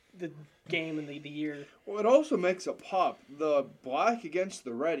between the game and the year. Well, it also makes it pop. The black against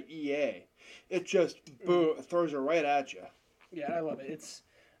the red EA. It just boom throws it right at you. Yeah, I love it.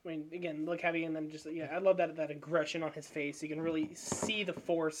 I mean, again, look heavy, and then I love that aggression on his face. You can really see the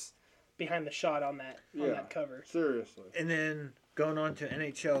force behind the shot on that cover. Seriously. And then going on to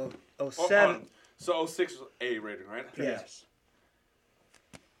NHL 07. hold on. So 06 was A rating, right? Yes.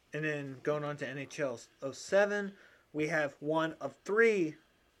 And then going on to NHL 07, we have one of 3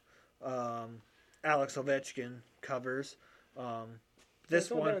 Alex Ovechkin covers.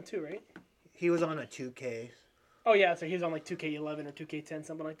 This one, on 2, right? he was on a 2K. Oh yeah, so he's on like 2K11 or 2K10,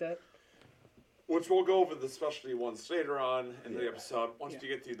 something like that. Which we'll go over the specialty ones later on in the episode once you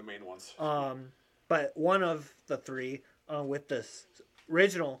get to the main ones. But one of the 3 with this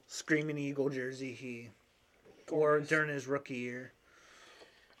original Screaming Eagle jersey he wore during his rookie year.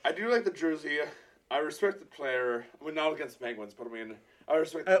 I do like the jersey. I respect the player. I mean, not against Penguins, but I mean, I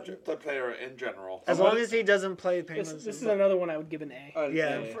respect the player in general. As long as he doesn't play Penguins. This is another one I would give an A.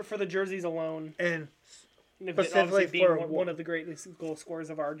 Yeah. For the jerseys alone. And Specifically being one of the greatest goal scorers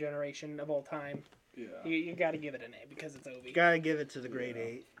of our generation of all time. Yeah. You got to give it an A because it's Ovi. Gotta give it to the grade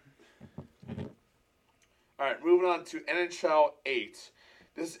 8. All right, moving on to NHL 8.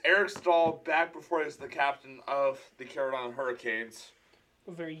 This is Eric Stahl back before he was the captain of the Carolina Hurricanes.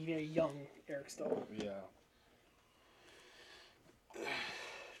 A very, very young Eric Stahl. Yeah.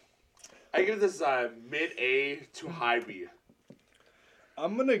 I give this mid A to high B.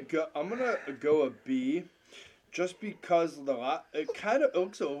 I'm gonna go a B, just because it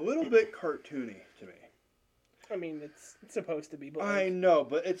looks a little bit cartoony to me. I mean, it's supposed to be, but I know,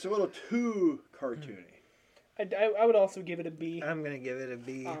 but it's a little too cartoony. I would also give it a B. I'm gonna give it a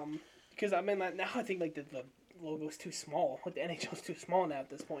B. Because I mean, like, now I think like the logo's too small. Like the NHL's too small now at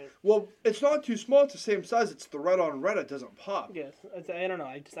this point. Well, it's not too small. It's the same size. It's the red on red. It doesn't pop. Yes, I don't know.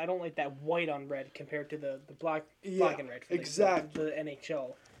 I don't like that white on red compared to the black and red. For exactly. The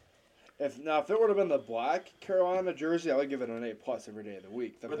NHL. If it would have been the black Carolina jersey, I would give it an A+ every day of the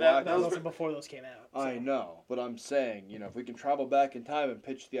week. The But black. That was also before those came out. So. I know, but I'm saying, if we can travel back in time and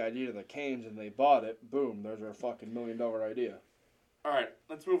pitch the idea to the Canes and they bought it, boom, there's our fucking $1 million idea. All right,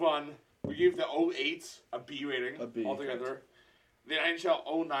 let's move on. We gave the 08 a B rating A B. altogether. The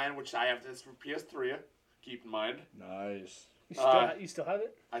NHL 09, which I have this for PS3. Keep in mind. Nice. You still have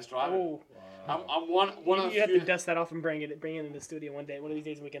it? I still have it. Oh, I'm one of the you have few. to dust that off and bring it in the studio one day. One of these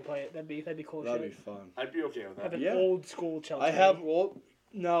days we can play it. That'd be cool. That'd be fun. I'd be okay with I have that. an Yeah. old school Chelsea.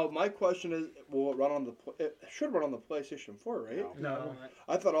 Now, my question is, will it run on it should run on the PlayStation 4, right? No.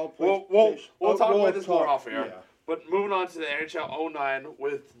 I thought all We'll PlayStation... talk about this more off air. Yeah. But moving on to the NHL 09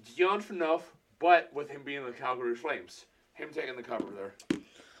 with Dion Phaneuf, but with him being the Calgary Flames. Him taking the cover there.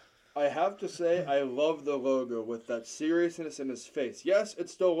 I have to say, I love the logo with that seriousness in his face. Yes,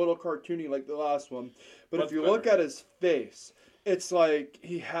 it's still a little cartoony like the last one, but if you look at his face, it's like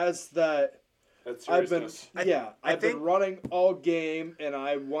he has that... That's I've seriousness. been running all game, and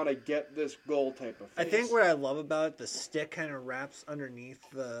I want to get this goal type of face. I think what I love about it, the stick kind of wraps underneath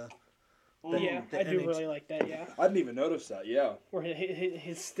the Yeah, I do really like that. Yeah, I didn't even notice that. Yeah, where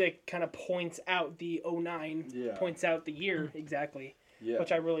his stick kind of points out the 09, Yeah. points out the year exactly, yeah.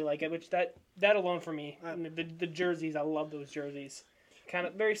 which I really like it. Which that alone for me, the jerseys, I love those jerseys. Kind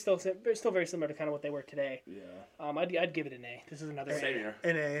of still very similar to kind of what they were today. Yeah. I'd give it an A. This is another Same A. here.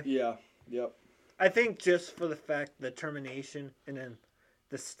 An A. Yeah. Yep. I think just for the fact the termination and then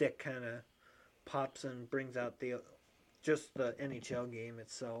the stick kind of pops and brings out the NHL game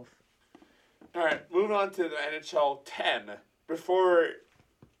itself. All right, moving on to the NHL 10. Before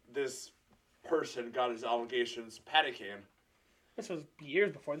this person got his allegations, Patty Kane. This was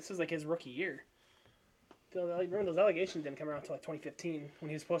years before. This was like his rookie year. Remember those allegations didn't come around until like 2015 when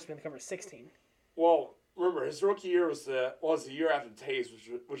he was supposed to be on the cover of 16. Well, remember his rookie year was the year after Tays,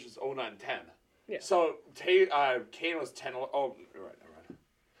 which was 09-10. Yeah. So Kane was 10. Oh, right.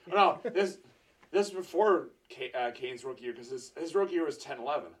 No, this is before Kane's rookie year because his rookie year was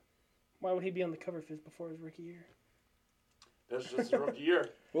 10-11. Why would he be on the cover if it's before his rookie year? That's just his rookie year.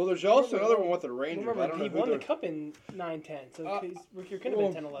 Well, there's also another one with the Rangers. Remember, I don't know he who won the they're- cup in 9-10, so his rookie year could have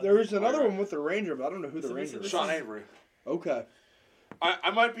been 10-11. There's another Right. one with the Ranger, but I don't know who the Ranger is. Sean Avery. Okay. I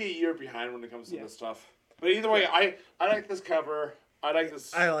might be a year behind when it comes to this stuff. But either way, I like this cover. I like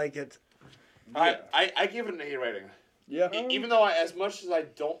this. I like it. I give it an A rating. Yeah. Even though as much as I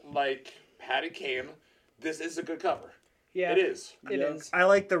don't like Patty Kane, this is a good cover. Yeah, It is. It Yeah. is. I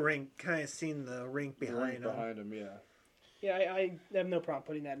like the rink. Kind of seeing the rink The behind ring him. behind him, yeah. Yeah, I have no problem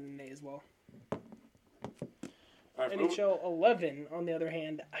putting that in an A as well. All right, NHL 11, on the other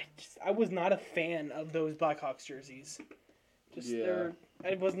hand, I was not a fan of those Blackhawks jerseys. Yeah.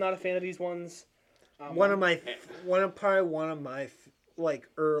 I was not a fan of these ones. Probably one of my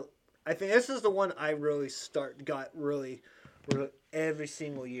I think this is the one I really got really every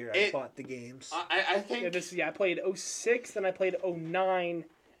single year I bought the games. I think I played 06, then I played 09,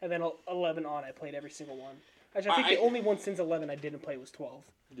 and then 11 on. I played every single one. Actually, I think the only one since 11 I didn't play was 12.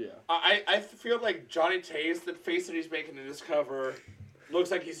 Yeah. I feel like Johnny Tays, the face that he's making in this cover,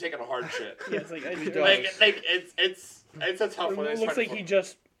 looks like he's taking a hard shit. Yeah, it's like, it's a tough one. it looks like he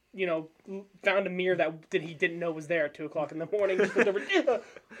just found a mirror that he didn't know was there at 2:00 in the morning. Just looked over,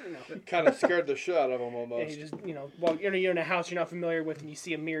 Kind of scared the shit out of him almost. Yeah, he just while you're in a house you're not familiar with and you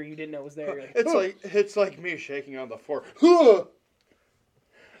see a mirror you didn't know was there. You're like, It's like me shaking on the floor.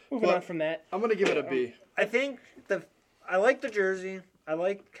 moving on from that. I'm gonna give it a B. I think I like the jersey. I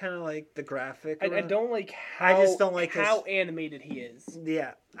like kind of like the graphic. I don't like how I just don't like how animated he is.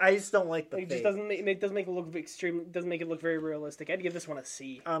 Yeah, I just don't like the It face. just doesn't make it look doesn't make it look very realistic. I'd give this one a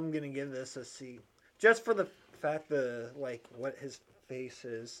C. I'm gonna give this a C, just for the fact what his face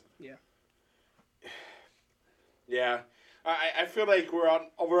is. Yeah. Yeah, I feel like we're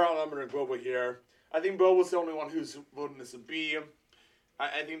outnumbered global here. I think Bo was the only one who's voting this a B.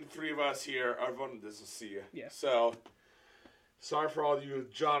 I think the three of us here are voting this a C. Yeah. So, sorry for all you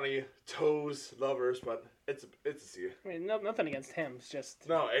Johnny Toes lovers, but it's a C. I mean, nothing against him. It's just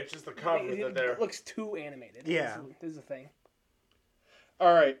No, it's just the cover that they're. it looks too animated. Yeah. This is the thing.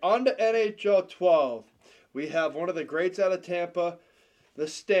 All right, on to NHL 12. We have one of the greats out of Tampa, the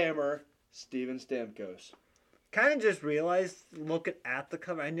Stammer, Steven Stamkos. Kind of just realized looking at the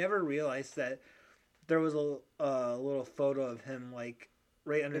cover. I never realized that there was a little photo of him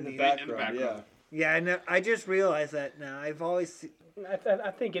right underneath. In the background, background. yeah. Yeah, I know. I just realized that now. I've always seen,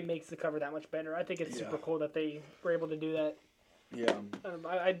 I think it makes the cover that much better. I think it's super cool that they were able to do that. Yeah.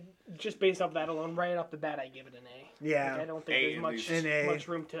 I just based off that alone, right off the bat, I give it an A. yeah. Like, I don't think A, there's much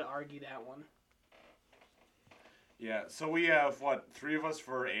room to argue that one. Yeah, so we have, what, 3 of us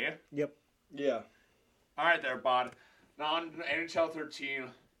for A? Yep. Yeah. All right there, Bod. Now on NHL 13,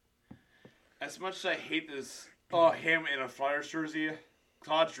 as much as I hate this, him in a Flyers jersey,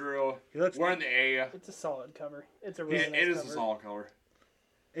 Claude Giroux, He looks wearing the A. It's a solid cover. It's a really nice It is cover. a solid color.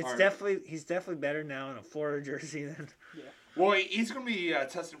 It's Alright. definitely he's definitely better now in a Florida jersey than. Well, he's going to be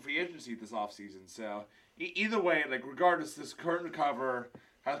testing free agency this offseason, so either way, like regardless, this current cover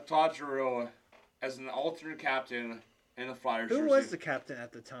has Claude Giroux as an alternate captain in the Flyers Who jersey. was the captain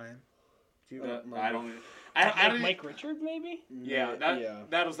at the time? Do you I don't. I don't. Mike Richard, maybe? Yeah,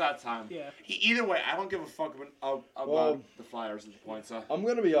 that was that time. Yeah. Either way, I don't give a fuck about the Flyers at the point. So I'm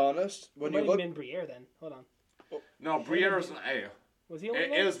gonna be honest. When It you might look, have been Briere then. Hold on. no, Briere is an A. Was he only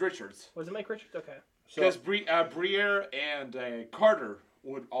It was Richards Was it Mike Richard? Okay. so because Briere and Carter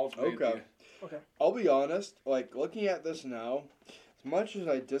would alternate. Okay. Okay. I'll be honest. Like looking at this now, as much as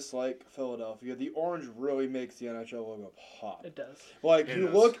I dislike Philadelphia, the orange really makes the NHL logo pop. It does. Like It you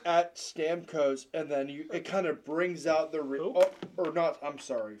does. look at Stamkos, and then it kind of brings out the Who? or not. I'm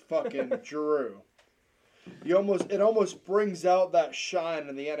sorry, fucking Giroux. It almost brings out that shine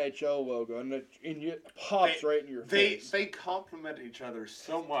in the NHL logo, and it pops right in your face. They complement each other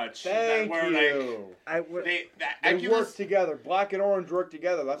so much. Thank that you. I would. They They work together. Black and orange work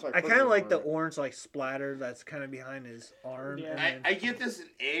together. That's why I kind of like the orange like splatter that's kind of behind his arm. Yeah. And I, then I get this an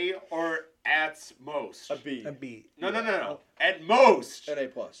A or at most. a B, a B. No. At most, an A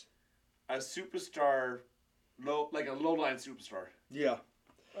plus. a superstar, like a low line superstar. Yeah.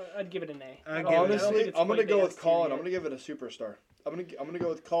 I'd give it an A. I'd I give don't- it- I don't think Honestly, it's I'm gonna quite go the with S tier Colin. yet. I'm gonna give it a superstar. I'm gonna go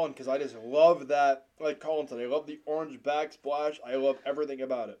with Colin because I just love that. Like Colin said, I love the orange backsplash. I love everything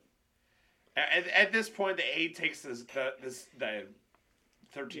about it. At this point, the A takes the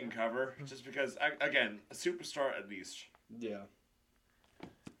 13 cover just because again a superstar at least. Yeah.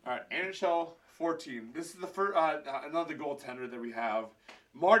 All right, NHL 14. This is the first another goaltender that we have.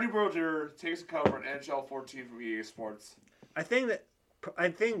 Marty Brodeur takes a cover in NHL 14 from EA Sports. I think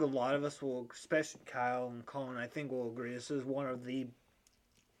a lot of us will, especially Kyle and Colin, I think will agree. This is one of the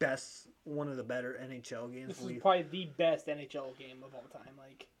better NHL games. This is probably the best NHL game of all time,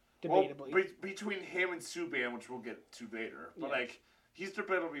 like Well, debatably. between him and Subban, which we'll get to later, but Yeah. like he's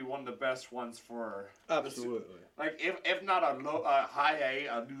debatably one of the best ones for Absolutely. like if not a high A,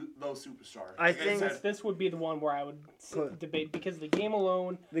 a low superstar. I Like think said, This would be the one where I would Put- debate because the game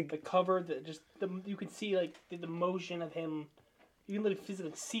alone, The- the cover, you could see like the motion of him. You can literally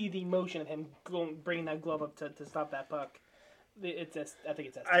physically see the motion of him bringing that glove up to stop that puck. I think it's S.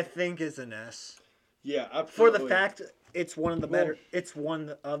 I think is an S. Yeah, For absolutely. the fact it's one of the better, it's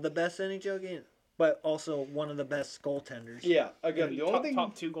one of the best NHL games, but also one of the best goaltenders. Yeah, again, the only thing.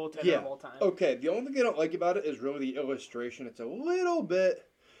 top 2 goaltender Yeah. of all time. Okay, the only thing I don't like about it is really the illustration. It's a little bit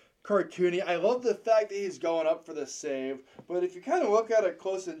cartoony. I love the fact that he's going up for the save, but if you kind of look at it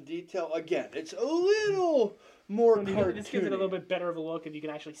close in detail, again, it's a little more cartoony. This gives it a little bit better of a look if you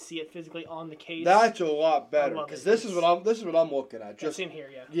can actually see it physically on the case. That's a lot better love because it. this is what I'm looking at. Just Just in here,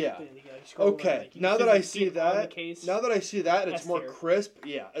 yeah. yeah. You scroll over, okay. like, you Now can that I physically see it on the that, case. now that I see that, it's S more tier. crisp.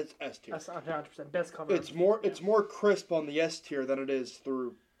 Yeah, it's S tier. That's 100% best cover. It's more crisp on the S tier than it is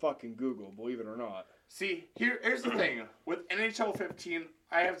through fucking Google. Believe it or not. see, here's the thing with NHL 15.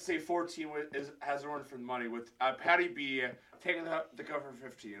 I have to say 14 has earned for the money with Patty B taking the cover for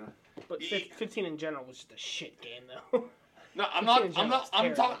 15. But Ye- 15 in general was just a shit game, though. No, I'm 15 not. in I'm general not. is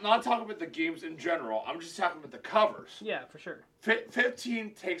I'm terrible. not talking about the games in general. I'm just talking about the covers. Yeah, for sure.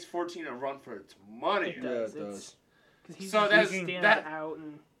 15 takes 14 a run for its money. It does. Yeah, it does. Because he So that's- stands that- out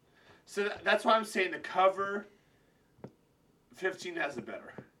and So that's why I'm saying the cover. 15 has it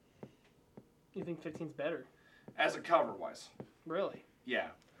better you think 15's better. as a cover wise. Really? Yeah.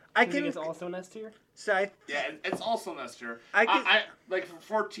 I You think can it's also an S tier? say Yeah, it's also next year. I can- I like for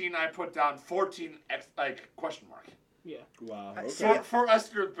 14. I put down 14 question mark. Yeah. Wow. I Okay. see. For us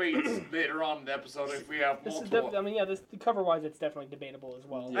to debate later on in the episode if we have This is multiple. I mean, yeah, the cover wise, it's definitely debatable as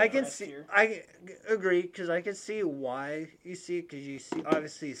well. I for can S see. tier. I agree because I can see why you see it because you see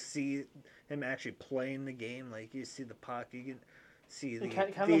obviously see him actually playing the game. Like you see the puck, you can see the And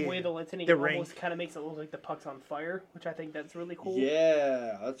kind of the way the listening the almost rink. kind of makes it look like the puck's on fire, which I think that's really cool.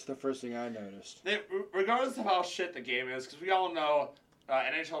 Yeah, that's the first thing I noticed. Regardless of how shit the game is, because we all know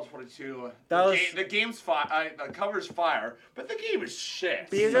NHL 22, That was- the game's the cover's fire, but the game is shit.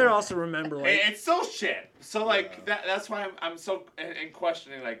 But you gotta also remember, like, It's so shit. So like that's why I'm so in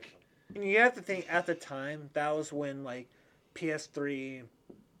questioning like And you have to think at the time that was when like PS3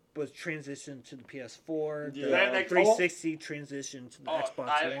 was transitioned to the PS4, Yeah. the That, like, 360 transitioned to the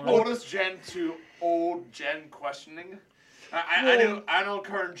Xbox One. Oldest gen to old gen questioning. I know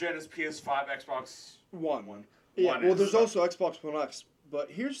current gen is PS5, Xbox One. Yeah. One Well, is, there's so- also Xbox One X. But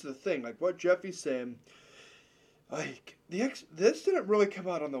here's the thing, like what Jeffy's saying. Like this didn't really come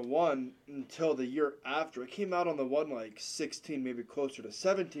out on the One until the year after. It came out on the One like 16, maybe closer to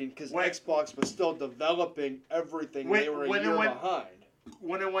 17, because Wait. Xbox was still developing everything. They were a year behind.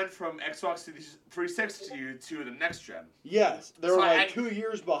 When it went from Xbox to the 360 to the next gen. Yes, they were So like 2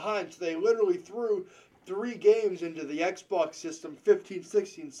 years behind. So they literally threw 3 games into the Xbox system, 15,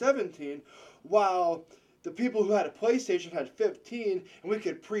 16, 17, while the people who had a PlayStation had 15, and we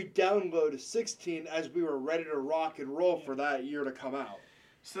could pre-download a 16 as we were ready to rock and roll for that year to come out.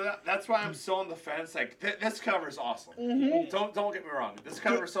 So that's why I'm so on the fence. Like this cover is awesome. Mm-hmm. Don't get me wrong. This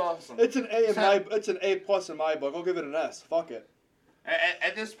cover is awesome. It's an A in my. It's an A plus in my book. I'll give it an S. Fuck it.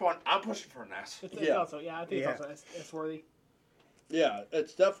 At this point, I'm pushing for an S. It's Yeah. also, I think it's also S-worthy. Yeah,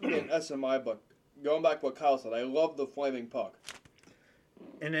 it's definitely an S in my book. Going back to what Kyle said, I love the flaming puck.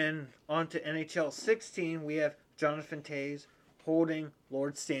 And then on to NHL 16, we have Jonathan Toews holding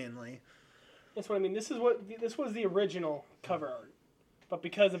Lord Stanley. That's what I mean. This was the original cover art, but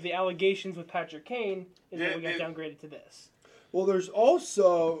because of the allegations with Patrick Kane, is when we got downgraded to this. Well, there's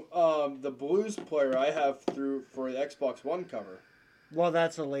also the Blues player I have for the Xbox One cover. Well,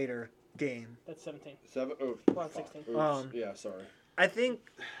 that's a later game. That's 17. 7. Oh, Well, fuck. 16. Oops. Yeah, sorry. I think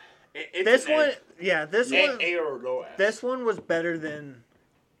It's this an one, A. this one, A or no S. this one was better than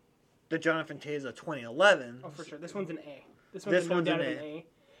the Jonathan Toews of 2011. Oh, for sure. This one's an A. This This no one's doubt an an A.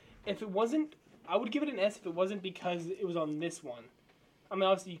 If it wasn't, I would give it an S if it wasn't because it was on this one. I mean,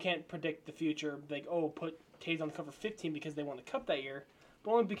 obviously you can't predict the future. Like, oh, put Toews on the cover 15 because they won the cup that year.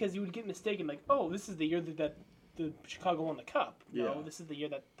 But only because you would get mistaken. Like, oh, this is the year that the Chicago won the cup. No, Yeah. this is the year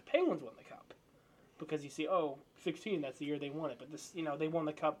that the Penguins won the cup. Because you see, oh, 16, that's the year they won it. But this, they won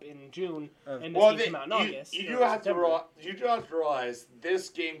the cup in June, and this game came out in August. You or do have to September. realize this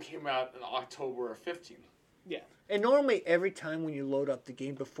game came out in October of 15. Yeah. And normally every time when you load up the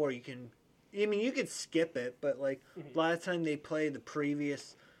game before, you can skip it, but like a lot of time they play the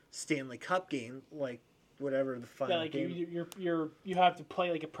previous Stanley Cup game, like whatever the final Yeah, like game. you have to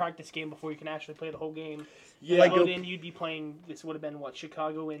play like a practice game before you can actually play the whole game. Yeah. Like Like, then you'd be playing. This would have been what,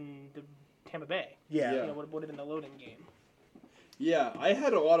 Chicago and the Tampa Bay. Yeah. Yeah. Would have been the loading game. Yeah, I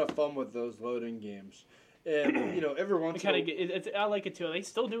had a lot of fun with those loading games. And, every It once kind in of a I like it too. They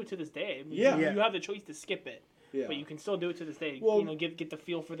still do it to this day. I mean, Yeah. you have the choice to skip it, yeah. but you can still do it to this day. Well- Get the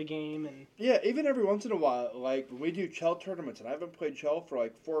feel for the game and Yeah, even every once in a while, like when we do Chel tournaments, and I haven't played Chel for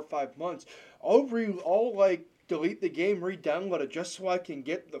like 4 or 5 months, I'll like delete the game, re-download it, just so I can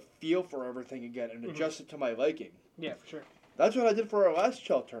get the feel for everything again and adjust it to my liking. yeah, for sure. That's what I did for our last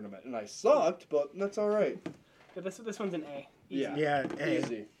Chel tournament, and I sucked, but that's all right. Yeah, this one's an A. Easy. Yeah, Yeah, A.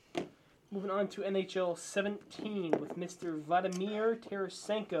 easy. Moving on to NHL 17 with Mr. Vladimir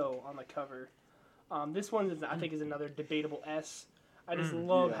Tarasenko on the cover. This one I think is another debatable S. I just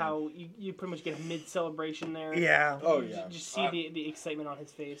love yeah. how you pretty much get a mid-celebration there. Yeah. Oh You yeah, just see the excitement on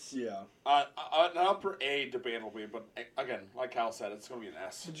his face. yeah. An upper A debatably, but again, like Cal said, it's going to be an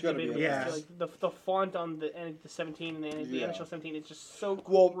S. It's gonna be. Debatable. Yeah. Like the font on the 17 and the Yeah. NHL 17 is just so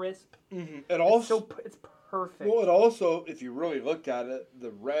Well, crisp. And It's also, it's perfect. well, it also, if you really look at it, the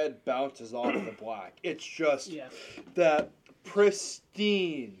red bounces off the black. It's just Yeah, that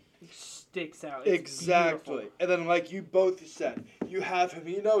pristine. it sticks out. It's Exactly. beautiful. And then, like you both said, you have him,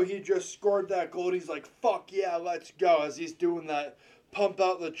 he just scored that goal, and he's like, fuck yeah, let's go, as he's doing that pump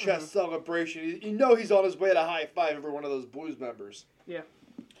out the chest celebration. He's on his way to high five every one of those Blues members. Yeah.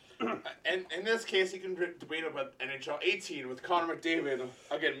 And in this case, you can debate about NHL 18 with Connor McDavid,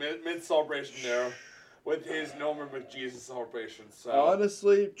 again, mid-celebration there, with his Nomer McJesus celebration. So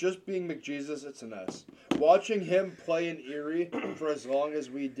Honestly, just being McJesus, it's an S. Watching him play in Erie for as long as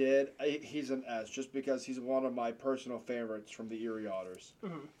we did, he's an S, just because he's one of my personal favorites from the Erie Otters.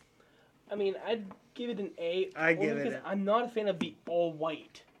 I mean, I'd give it an A. I'd only give it because a- I'm not a fan of the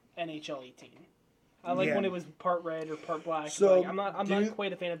all-white NHL 18. I like Yeah. when it was part red or part black. So, But I'm not do you-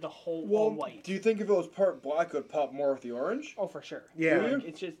 quite a fan of the whole Well, all-white. do you think if it was part black, it would pop more with the orange? Oh, for sure. Yeah. Like,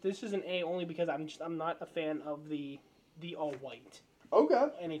 it's just this is an A only because I'm not a fan of the all-white Okay.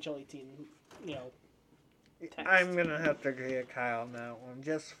 NHL 18. Text. I'm gonna have to agree with Kyle on that one,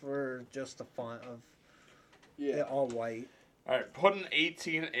 just for the font of Yeah. it all white. all right, putting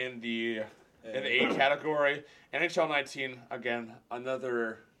 18 in the A category. NHL 19, again,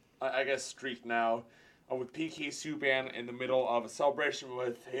 another, I guess, streak now. with PK Subban in the middle of a celebration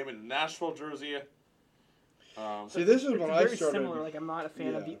with him in the Nashville jersey. See, this is It's when I very started. similar. Like I'm not a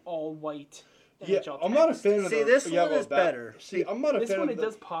fan of the all white. Yeah, NHL I'm not a text. fan of See, the this one yellow is better. See, I'm not a This fan one of it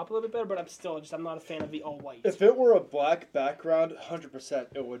does pop a little bit better, but I'm not a fan of the all white. If it were a black background, 100%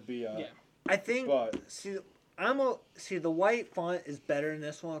 it would be. Yeah. I think. But The white font is better in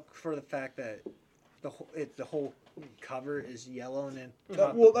this one for the fact that the whole cover is yellow and then.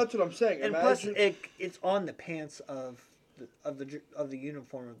 well, that's what I'm saying. And Imagine, plus, it's on the pants of the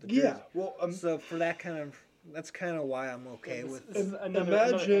uniform of the jersey. yeah. Well, So for that's kind of why I'm okay with. This is another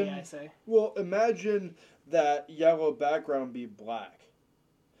imagine. A, I say. Well, imagine that yellow background be black.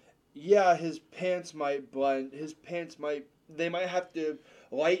 Yeah, his pants might blend. They might have to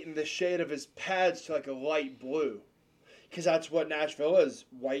lighten the shade of his pads to like a light blue. Because that's what Nashville is,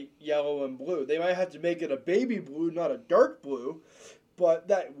 white, yellow, and blue. They might have to make it a baby blue, not a dark blue. But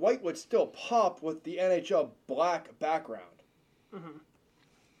that white would still pop with the NHL black background. Mm-hmm.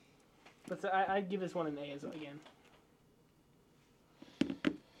 But I'd give this one an A again.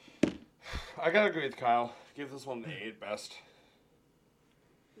 I gotta agree with Kyle. Give this one an 8 at best.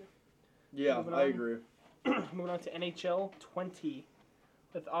 Yeah, Moving I on. agree. Moving on to NHL 20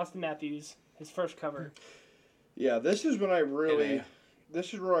 with Austin Matthews, his first cover. Yeah, this is when I really. NA.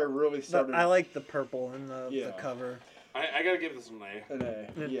 This is where I really started. I like the purple in the Yeah. cover. I gotta give this one an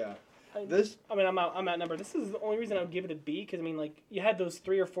A. An A. Yeah. I'm outnumbered. This is the only reason I would give it a B because I mean, like you had those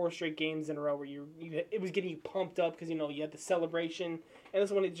 3 or 4 straight games in a row where it was getting you pumped up because you had the celebration, and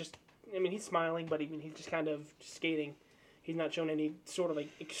this one he's smiling, but even he's just kind of skating. He's not showing any sort of like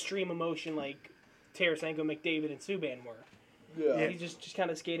extreme emotion like Tarasenko, McDavid, and Subban were. Yeah. He's just kind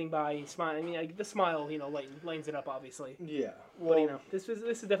of skating by, he's smiling. I mean, like, the smile, lightens it up, obviously. Yeah. Well, But this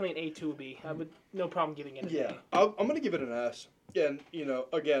is definitely an A2 or B. I would no problem giving it an yeah. A. I'm gonna give it an S. And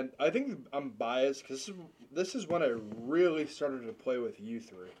again, I think I'm biased because this is when I really started to play with you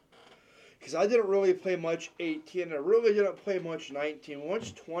three. Because I didn't really play much 18. I really didn't play much 19.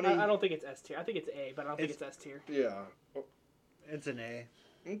 Once 20. I don't think it's S tier. I think it's A, but I don't think it's S tier. Yeah. It's an A.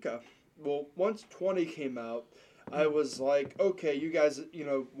 Okay. Well, once 20 came out, I was like, okay, you guys,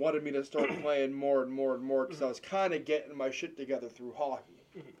 wanted me to start playing more and more and more because I was kind of getting my shit together through hockey.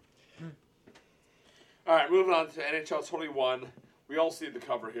 All right, moving on to NHL 21. We all see the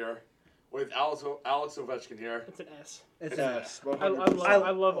cover here with Alex Ovechkin here. It's an S. It's an an Yes, I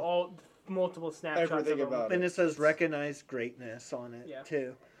 100%. love all multiple snapshots Everything of him. about And it says recognize greatness on it, Yeah.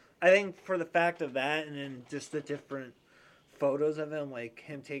 too. I think for the fact of that and then just the different photos of him, like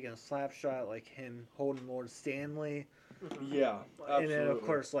him taking a slap shot, like him holding Lord Stanley. Yeah, absolutely. And then, of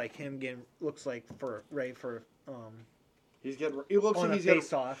course, like him looks like ready for, he looks on like a he's getting.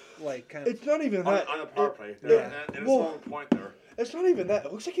 face-off, like kind of. It's not even that. On a power play. Yeah. And it's Well- one point there. It's not even that.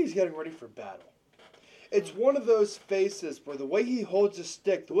 It looks like he's getting ready for battle. It's one of those faces where the way he holds his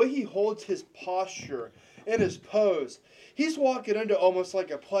stick, the way he holds his posture and his pose, he's walking into almost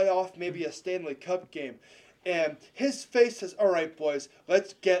like a playoff, maybe a Stanley Cup game. And his face says, all right, boys,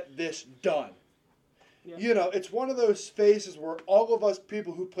 let's get this done. Yeah. It's one of those faces where all of us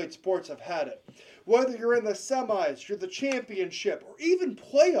people who played sports have had it. Whether you're in the semis, you're the championship, or even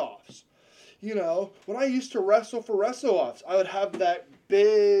playoffs. When I used to wrestle for wrestle-offs, I would have that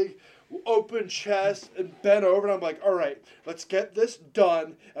big open chest and bent over, and I'm like, all right, let's get this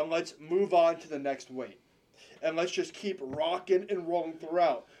done, and let's move on to the next weight. And let's just keep rocking and rolling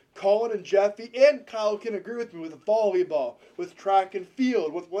throughout. Colin and Jeffy and Kyle can agree with me with volleyball, with track and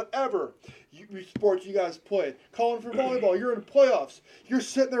field, with whatever sports you guys play. Colin for volleyball, you're in the playoffs. You're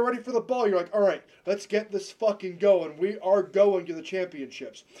sitting there ready for the ball. You're like, all right, let's get this fucking going. We are going to the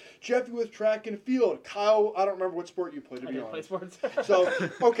championships. Jeffy with track and field. Kyle, I don't remember what sport you play, to I be didn't play honest. sports. So,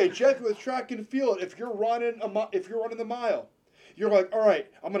 okay, Jeffy with track and field. If you're running the mile, you're like, all right,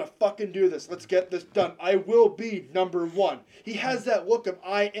 I'm going to fucking do this. Let's get this done. I will be number one. He has that look of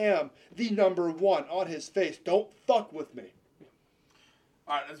I am the number one on his face. Don't fuck with me.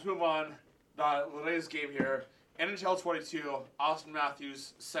 All right, let's move on. The latest game here. NHL 22, Austin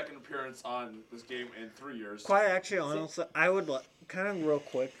Matthews' second appearance on this game in 3 years. Quite actually, honestly, I would kind of real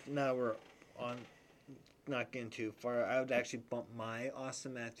quick. Now we're on, not getting too far. I would actually bump my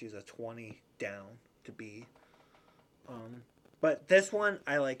Austin Matthews a 20 down to B. But this one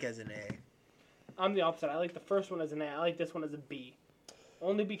I like as an A. I'm the opposite. I like the first one as an A. I like this one as a B.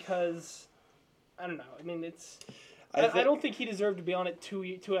 Only because, I don't know. I mean, I don't think he deserved to be on it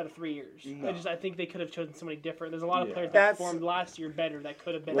 2 out of 3 years. No. I think they could have chosen somebody different. There's a lot of Yeah. players that That's- performed last year better that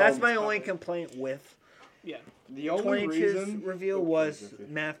could have been. That's on my this only cover. complaint with Yeah, The only 22's reason reveal Okay, was Jeffy.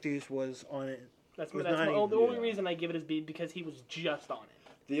 Matthews was on it. that's Was the not only even- reason I give it as B because he was just on it.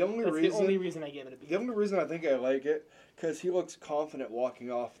 The only That's reason the only reason I gave it a B. the only reason I think I like it because he looks confident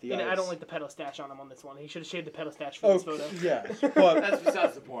walking off the And ice. I don't like the pedal stash on him on this one. He should have shaved the pedal stash for this photo. Yes, but That's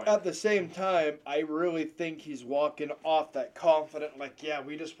besides the point. at the same time, I really think he's walking off that confident, like, yeah,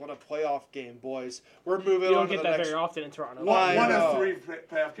 we just won a playoff game, boys. We're moving You on don't to get the that next. very often in Toronto. Why? One know. of 3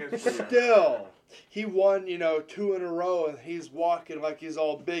 playoff games. per year. Still, he won, 2 in a row, and he's walking like he's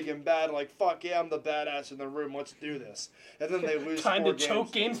all big and bad, like, fuck yeah, I'm the badass in the room, let's do this. And then they lose Time 4 to games.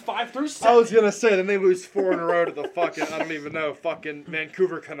 choke games 5 through 7. I was gonna say, then they lose 4 in a row to the fucking, I don't even know, fucking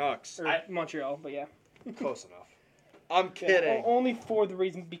Vancouver Canucks. Or Montreal, but yeah. Close enough. I'm Yeah, kidding. only for the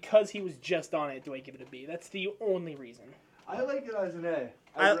reason, because he was just on it, do I give it a B. That's the only reason. I like it as an A.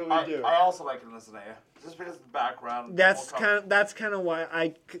 I- I really do. I also like it as an A. Just because of the background. That's whole kind of why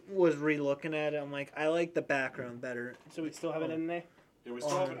I was re-looking at it. I'm like, I like the background better. So we still have it in an A. Yeah, we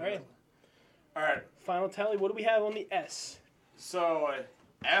still have it. Alright. Alright. Final tally, what do we have on the S? So,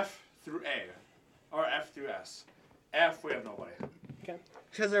 F through A. Or F through S. F, we have nobody.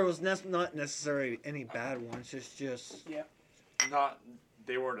 Because there was not necessarily any bad ones. It's just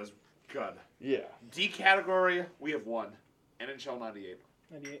They weren't as good. Yeah. D category, we have 1. NHL 98.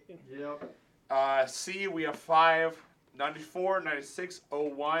 98. Yeah. Yep. C, we have 5. 94, 96,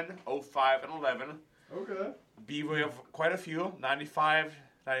 01, 05, and 11. Okay. B, we have quite a few. 95,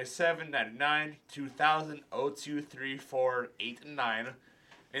 97, 99, 2000, 02, 3, 4, 8, and 9.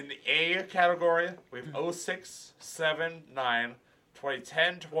 In the A category, we have 06, 7, 9,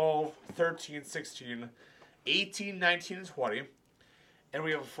 2010, 12, 13, 16, 18, 19, and 20. And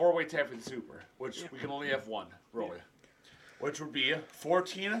we have a 4-way tag for the Super, which we can only have 1, really. Which would be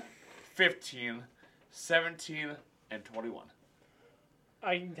 14, 15, 17, and 21.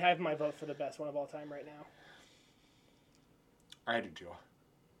 I have my vote for the best one of all time right now. I do too.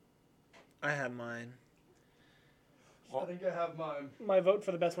 I have mine. I think I have mine. My vote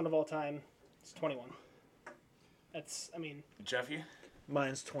for the best one of all time is 21. That's, Jeffy?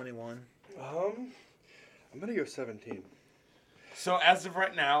 Mine's 21. I'm gonna go 17. So as of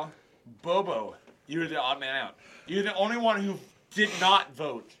right now, Bobo, you're the odd man out. You're the only one who did not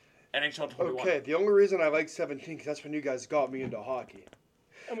vote NHL 21. Okay, the only reason I like 17 because that's when you guys got me into hockey.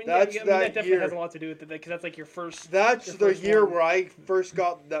 that that definitely year. has a lot to do with it, because that's like your first. That's your the first year one. where I first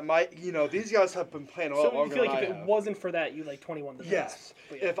got that. These guys have been playing a lot So you longer feel than like I if it have. wasn't for that, you like 21 the best. Yes.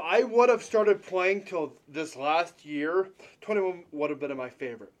 But yeah. If I would have started playing till this last year, 21 would have been my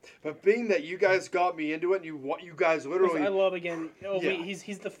favorite. But being that you guys got me into it, you guys literally. I love again. Yeah. He's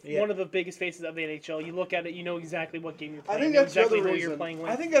the Yeah. one of the biggest faces of the NHL. You look at it, you know exactly what game you're I playing. think you know that's exactly the other who reason. you're playing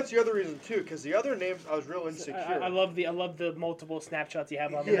with. I think that's the other reason too, because the other names I was real insecure. I love the multiple snapshots you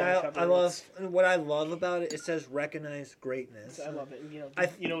have on the Yeah, cover. I love what I love about it. It says recognize greatness. I love it. I-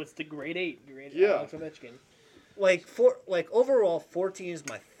 It's the grade 8. Yeah. Alex Ovechkin. Overall, 14 is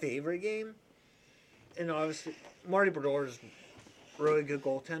my favorite game, and obviously Marty Brodeur is a really good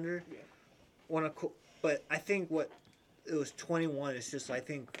goaltender. Yeah. But I think what it was 21 is just I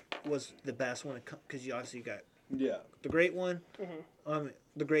think was the best one because you obviously got Yeah. the great one, Mm-hmm.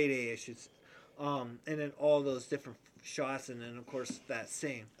 the grade A, I should say, and then all those different shots, and then of course that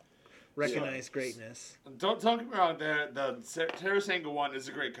same recognize greatness. Don't get me wrong. The Tarasenko one is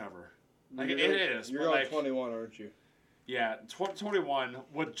a great cover. Like it is. You're but on like 21, aren't you? yeah, 21.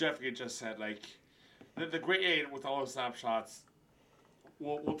 What Jeffy just said, like the grade 8 with all those snapshots.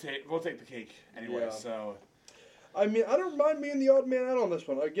 We'll take the cake anyway. Yeah. So I mean, I don't mind being the odd man out on this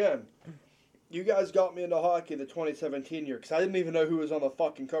one. Again, you guys got me into hockey the 2017 year because I didn't even know who was on the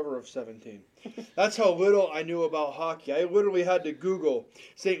fucking cover of 17. That's how little I knew about hockey. I literally had to Google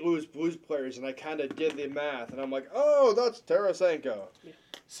St. Louis Blues players, and I kind of did the math, and I'm like, oh, that's Tarasenko.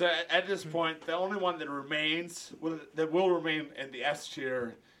 So at this point, the only one that will remain in the S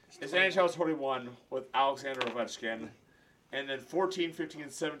tier is NHL 21 with Alexander Ovechkin. And then 14, 15,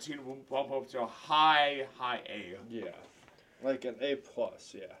 and 17 will bump up to a high A. Yeah. Like an A+,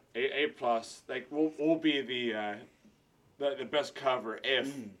 yeah. A plus. Like, will be the best cover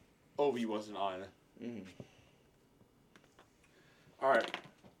if Ovi wasn't on. Alright.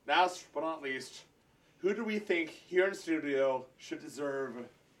 Last but not least, who do we think here in the studio should deserve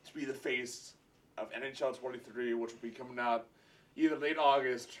to be the face of NHL 23, which will be coming out either late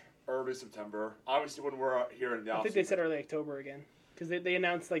August or early September? Obviously, when we're here in the I think they said early October again. Because they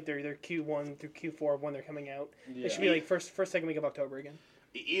announced like their Q1 through Q4 of when they're coming out. Yeah. It should be like first second week of October again.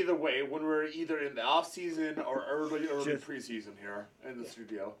 Either way, when we're either in the off season or early Just- preseason here in the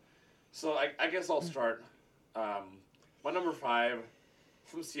studio. So I guess I'll start. My number 5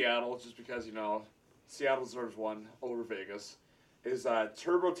 from Seattle, just because Seattle deserves one over Vegas, is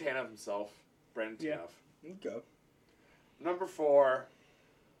Turbo Tanev himself, Brandon Tanev. Yeah. Okay. Number 4,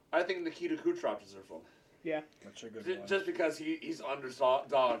 I think Nikita Kucherov deserves one. Yeah. That's a good one. Just because he's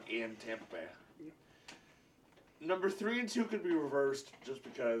underdog in Tampa Bay. Number 3 and 2 could be reversed just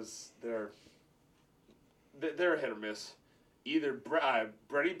because they're a hit or miss. Either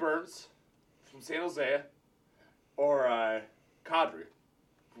Brady Burns from San Jose or Kadri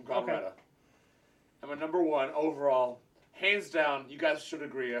from Colorado. Okay. And my number 1 overall, hands down, you guys should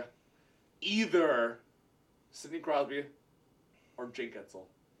agree, either Sidney Crosby or Jake Gensel.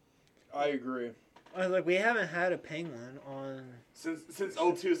 I agree. Like, we haven't had a Penguin on Since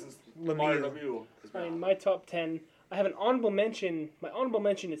 02, since Mario Lemieux. I mean, my top 10, I have an honorable mention. My honorable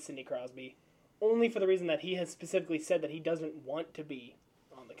mention is Sidney Crosby, only for the reason that he has specifically said that he doesn't want to be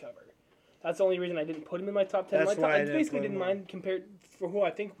on the cover. That's the only reason I didn't put him in my top 10. That's why I basically didn't didn't put him mind compared for who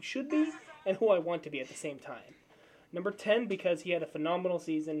I think should be and who I want to be at the same time. Number 10, because he had a phenomenal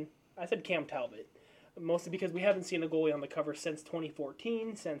season. I said Cam Talbot. Mostly because we haven't seen a goalie on the cover since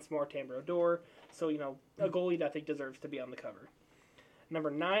 2014, since Martin Brodeur. So, a goalie that I think deserves to be on the cover.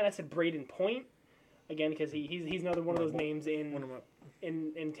 Number 9, I said Braden Point. Again, because he's another one of those names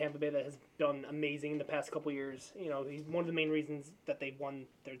in Tampa Bay that has done amazing in the past couple years. He's one of the main reasons that they've won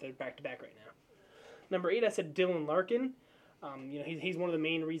their back-to-back right now. Number 8, I said Dylan Larkin. He's one of the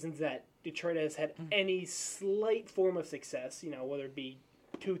main reasons that Detroit has had any slight form of success, whether it be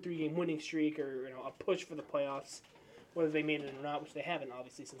 2-3 game winning streak or a push for the playoffs, whether they made it or not, which they haven't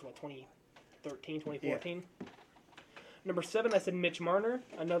obviously since 2014. Number 7, I said Mitch Marner.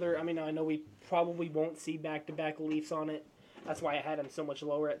 I know we probably won't see back-to-back Leafs on it. That's why I had him so much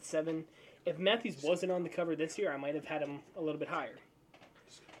lower at 7. If Matthews wasn't on the cover this year, I might have had him a little bit higher.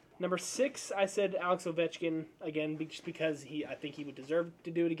 Number 6, I said Alex Ovechkin, again, just because I think he would deserve to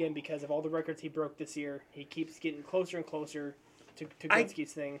do it again because of all the records he broke this year. He keeps getting closer and closer to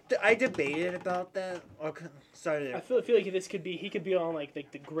Gretzky's thing. I debated about that. Okay, sorry. I feel like he could be on like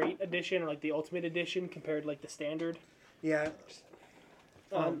the great edition or like the ultimate edition compared to like the standard. Yeah.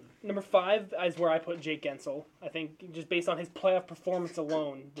 Number 5 is where I put Jake Gensel. I think just based on his playoff performance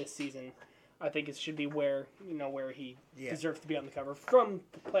alone this season, I think it should be where he deserves to be on the cover from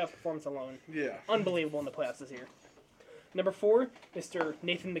the playoff performance alone. Yeah. Unbelievable in the playoffs this year. Number 4, Mr.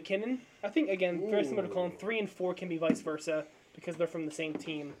 Nathan McKinnon. I think, again, very similar to Colin, 3 and 4 can be vice versa because they're from the same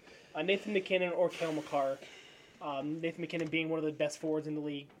team. Nathan McKinnon or Cale Makar. Nathan McKinnon being one of the best forwards in the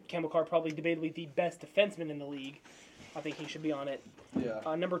league. Cale Makar probably debatably the best defenseman in the league. I think he should be on it.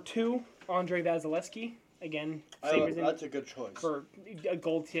 Yeah. Number 2, Andrei Vasilevsky. Again, same reason. That's a good choice. For a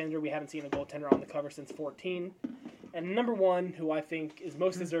goaltender, we haven't seen a goaltender on the cover since 2014. And number 1, who I think is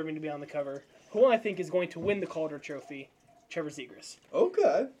most deserving to be on the cover, who I think is going to win the Calder Trophy, Trevor Zegras.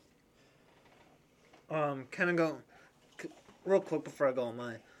 Okay. Real quick before I go on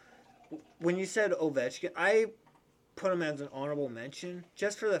mine. When you said Ovechkin, I put him as an honorable mention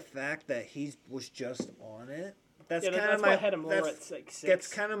just for the fact that he was just on it. That's why I had him lower at 6.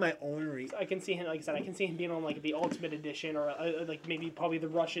 That's kind of my own reason. I can see him, like I said, I can see him being on like the Ultimate Edition or like maybe probably the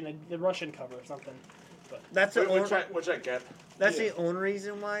Russian cover or something. But that's which I get. That's the only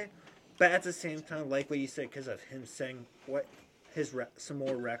reason why. But at the same time, like what you said, because of him saying some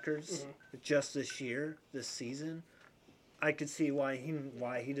more records just this season, I could see why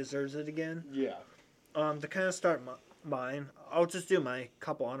he deserves it again. Yeah. To kind of start mine, I'll just do my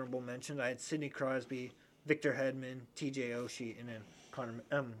couple honorable mentions. I had Sidney Crosby, Victor Hedman, TJ Oshie, and then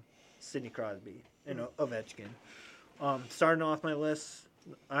Sidney Crosby and Ovechkin. Starting off my list,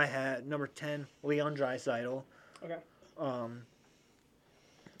 I had number 10, Leon Draisaitl. Okay.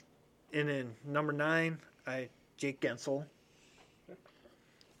 And then number 9, Jake Gensel.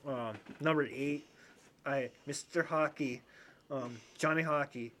 Number 8, Mr. Hockey, Johnny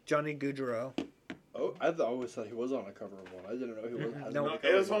Gaudreau. Oh, I always thought he was on a cover of one. I didn't know he was. No,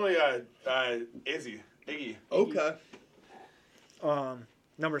 It was only Iggy. Okay.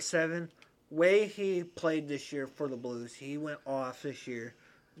 Number 7, way he played this year for the Blues. He went off this year,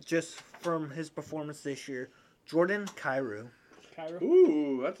 just from his performance this year. Jordan Kyrou.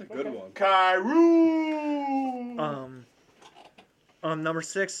 Ooh, that's a good one. Kyrou! Number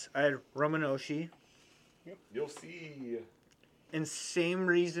 6, I had Roman Oshie. You'll see. And same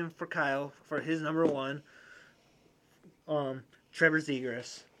reason for Kyle for his number 1. Trevor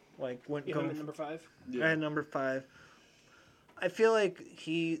Zegras. Like going number 5. Yeah. I had number 5. I feel like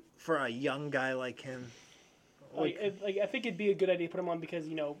for a young guy like him, I think it'd be a good idea to put him on because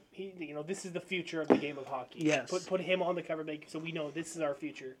this is the future of the game of hockey. Yes. Put him on the cover so we know this is our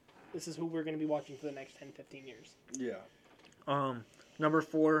future. This is who we're going to be watching for the next 10, 15 years. Yeah. Number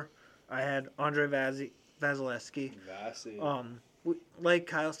 4, I had Andrei Vasilevsky. Like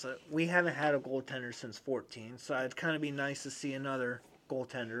Kyle said, we haven't had a goaltender since 2014, so it'd kind of be nice to see another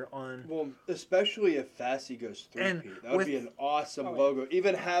goaltender on. Well, especially if Fassi goes And three-peat. That would be an awesome Oh, yeah. logo.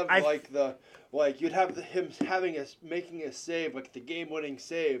 Even have you'd have him making a save, like the game-winning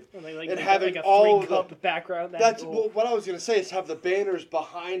save. Like and having like a all three cup background. That's what I was gonna say. Is have the banners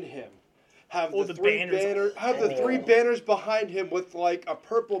behind him. Have the three banners. Have the three banners behind him with like a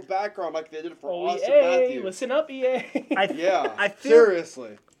purple background, like they did for Austin Matthews. Listen up, EA. I feel,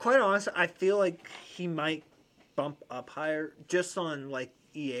 seriously. Quite honestly, I feel like he might bump up higher just on like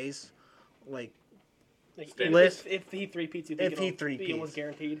EA's like list. If he three-peats, you If think he it'll be three-peats. almost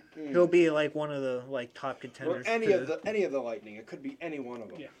guaranteed. He'll be like one of the like top contenders. Or any of the Lightning. It could be any one of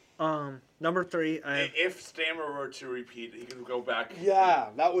them. Yeah. Number 3, If Stammer were to repeat, he could go back. Yeah,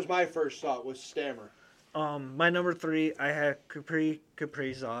 that was my first thought. Was Stammer. my number 3, I had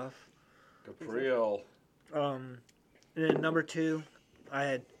Kaprizov. Capriel. And then number 2, I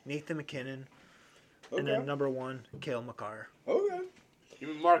had Nathan McKinnon. Okay. And then number 1, Cale Makar. Okay. You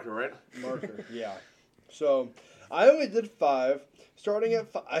mean Marker, right? Marker. Yeah. So I only did 5. Starting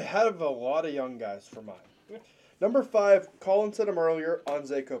at 5, I had a lot of young guys for mine. Number 5, Colin said him earlier,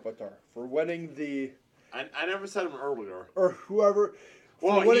 Anze Kopitar, for winning the... I never said him earlier. Or whoever,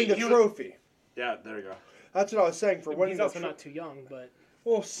 for winning the trophy. Yeah, there you go. That's what I was saying, for winning He's the also not too young, but...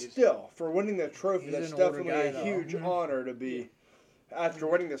 Well, still, for winning the trophy, He's that's an older definitely guy, a though. huge honor to be... After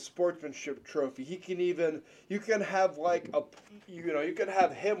winning the sportsmanship trophy, you can have you can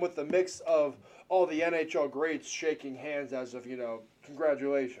have him with the mix of all the NHL greats shaking hands as of,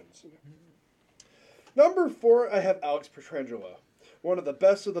 congratulations. Number 4, I have Alex Pietrangelo, one of the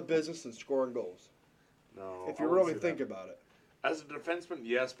best of the business in scoring goals. No. If you really think about it. As a defenseman,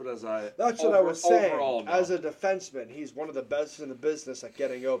 yes, but as I... That's what I was saying. Overall, no. As a defenseman, he's one of the best in the business at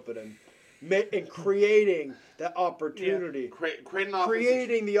getting open and creating that opportunity.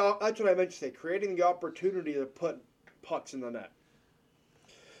 Creating That's what I meant to say. Creating the opportunity to put pucks in the net.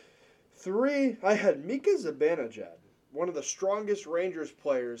 3, I had Mika Zibanejad, one of the strongest Rangers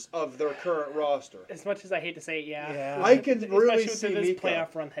players of their current roster. As much as I hate to say it, yeah. I can really Especially see with this Mika.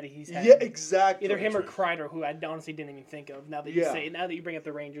 playoff run that he's had. Yeah, exactly. Either him or Kreider, who I honestly didn't even think of. Now that you bring up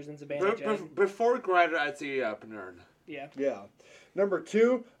the Rangers and Zibanejad. Before Grider, I'd say Panarin. Yeah. Yeah. Number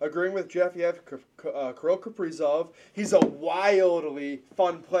 2, agreeing with Jeff, you have Kirill Kaprizov. He's a wildly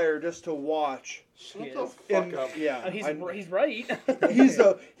fun player just to watch. Shut the fuck up. Yeah, He's right. He's right,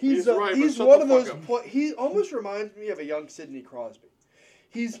 he's but one of shut the those. fuck up. He almost reminds me of a young Sidney Crosby.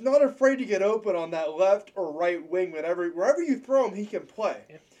 He's not afraid to get open on that left or right wing. Wherever you throw him, he can play.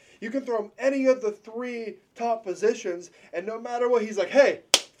 Yeah. You can throw him any of the 3 top positions, and no matter what, he's like, "Hey,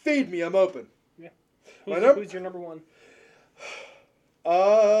 feed me, I'm open." Yeah. Who's your number 1?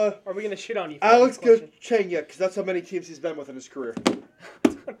 Are we gonna shit on you? For Alex this question? Galchenyuk, because that's how many teams he's been with in his career.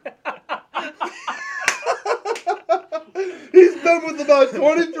 He's been with about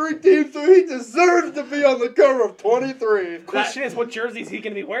 23 teams, so he deserves to be on the cover of 23. The question is, what jersey is he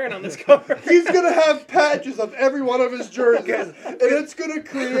going to be wearing on this cover? He's going to have patches of every one of his jerseys, and it's going to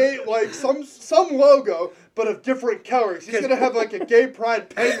create like some logo, but of different colors. He's going to have like a gay pride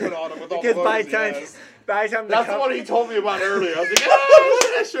penguin on him with all the logos he has. By the time That's what he told me about earlier. I was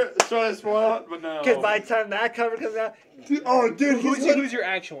like, should I spoil it? But no. Because by the time that cover comes out, Dude, Who's your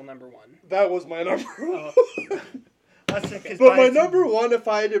actual number 1? That was my number. but But my number 1, if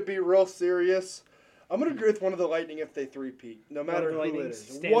I had to be real serious, I'm going to agree with one of the Lightning if they three-peat, no matter who it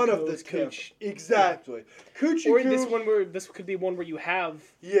is. Stamkos, One of the two. Cooch. Exactly. Cooch Or this could be one where you have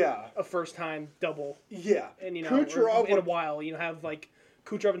Yeah. a first-time double. Yeah. And, Kucherov in a while, have, like,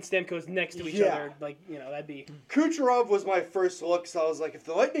 Kucherov and Stamkos next to each other. Like, that'd be... Kucherov was my first look, so I was like, if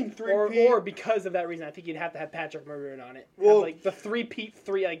the Lightning three-peat... Or because of that reason, I think you'd have to have Patrick Maroon on it. Well- Have, like, the three-peat,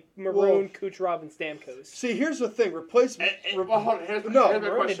 Maroon, Kucherov, and Stamkos. See, here's the thing. Replace... Well, hold on, here's No, my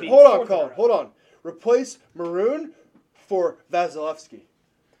question. hold on, Fourth Colin. row. Hold on. Replace for Vasilevsky.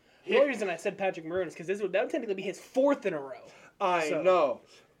 The only reason I said Patrick Maroon is because that would technically be his 4th in a row. I know.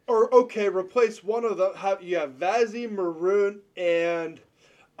 Or, okay, replace one of them. You have Vazzy, Maroon, and...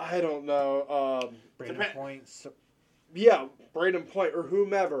 I don't know. Braden Point. Yeah, Braden Point or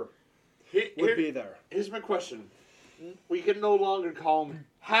whomever would be there. Here's my question. We can no longer call him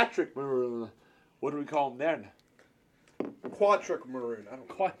Patrick Maroon. What do we call him then? Quatrick Maroon. I don't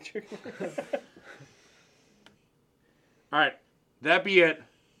know. Patrick Maroon. All right, that be it.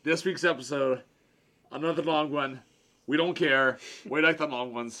 This week's episode. Another long one. We don't care. We like the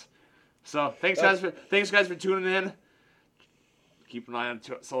long ones. So thanks guys for tuning in. Keep an eye on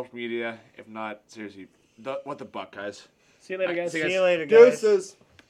social media. If not, seriously, what the buck, guys? See you later, guys. See you later, guys. Deuces.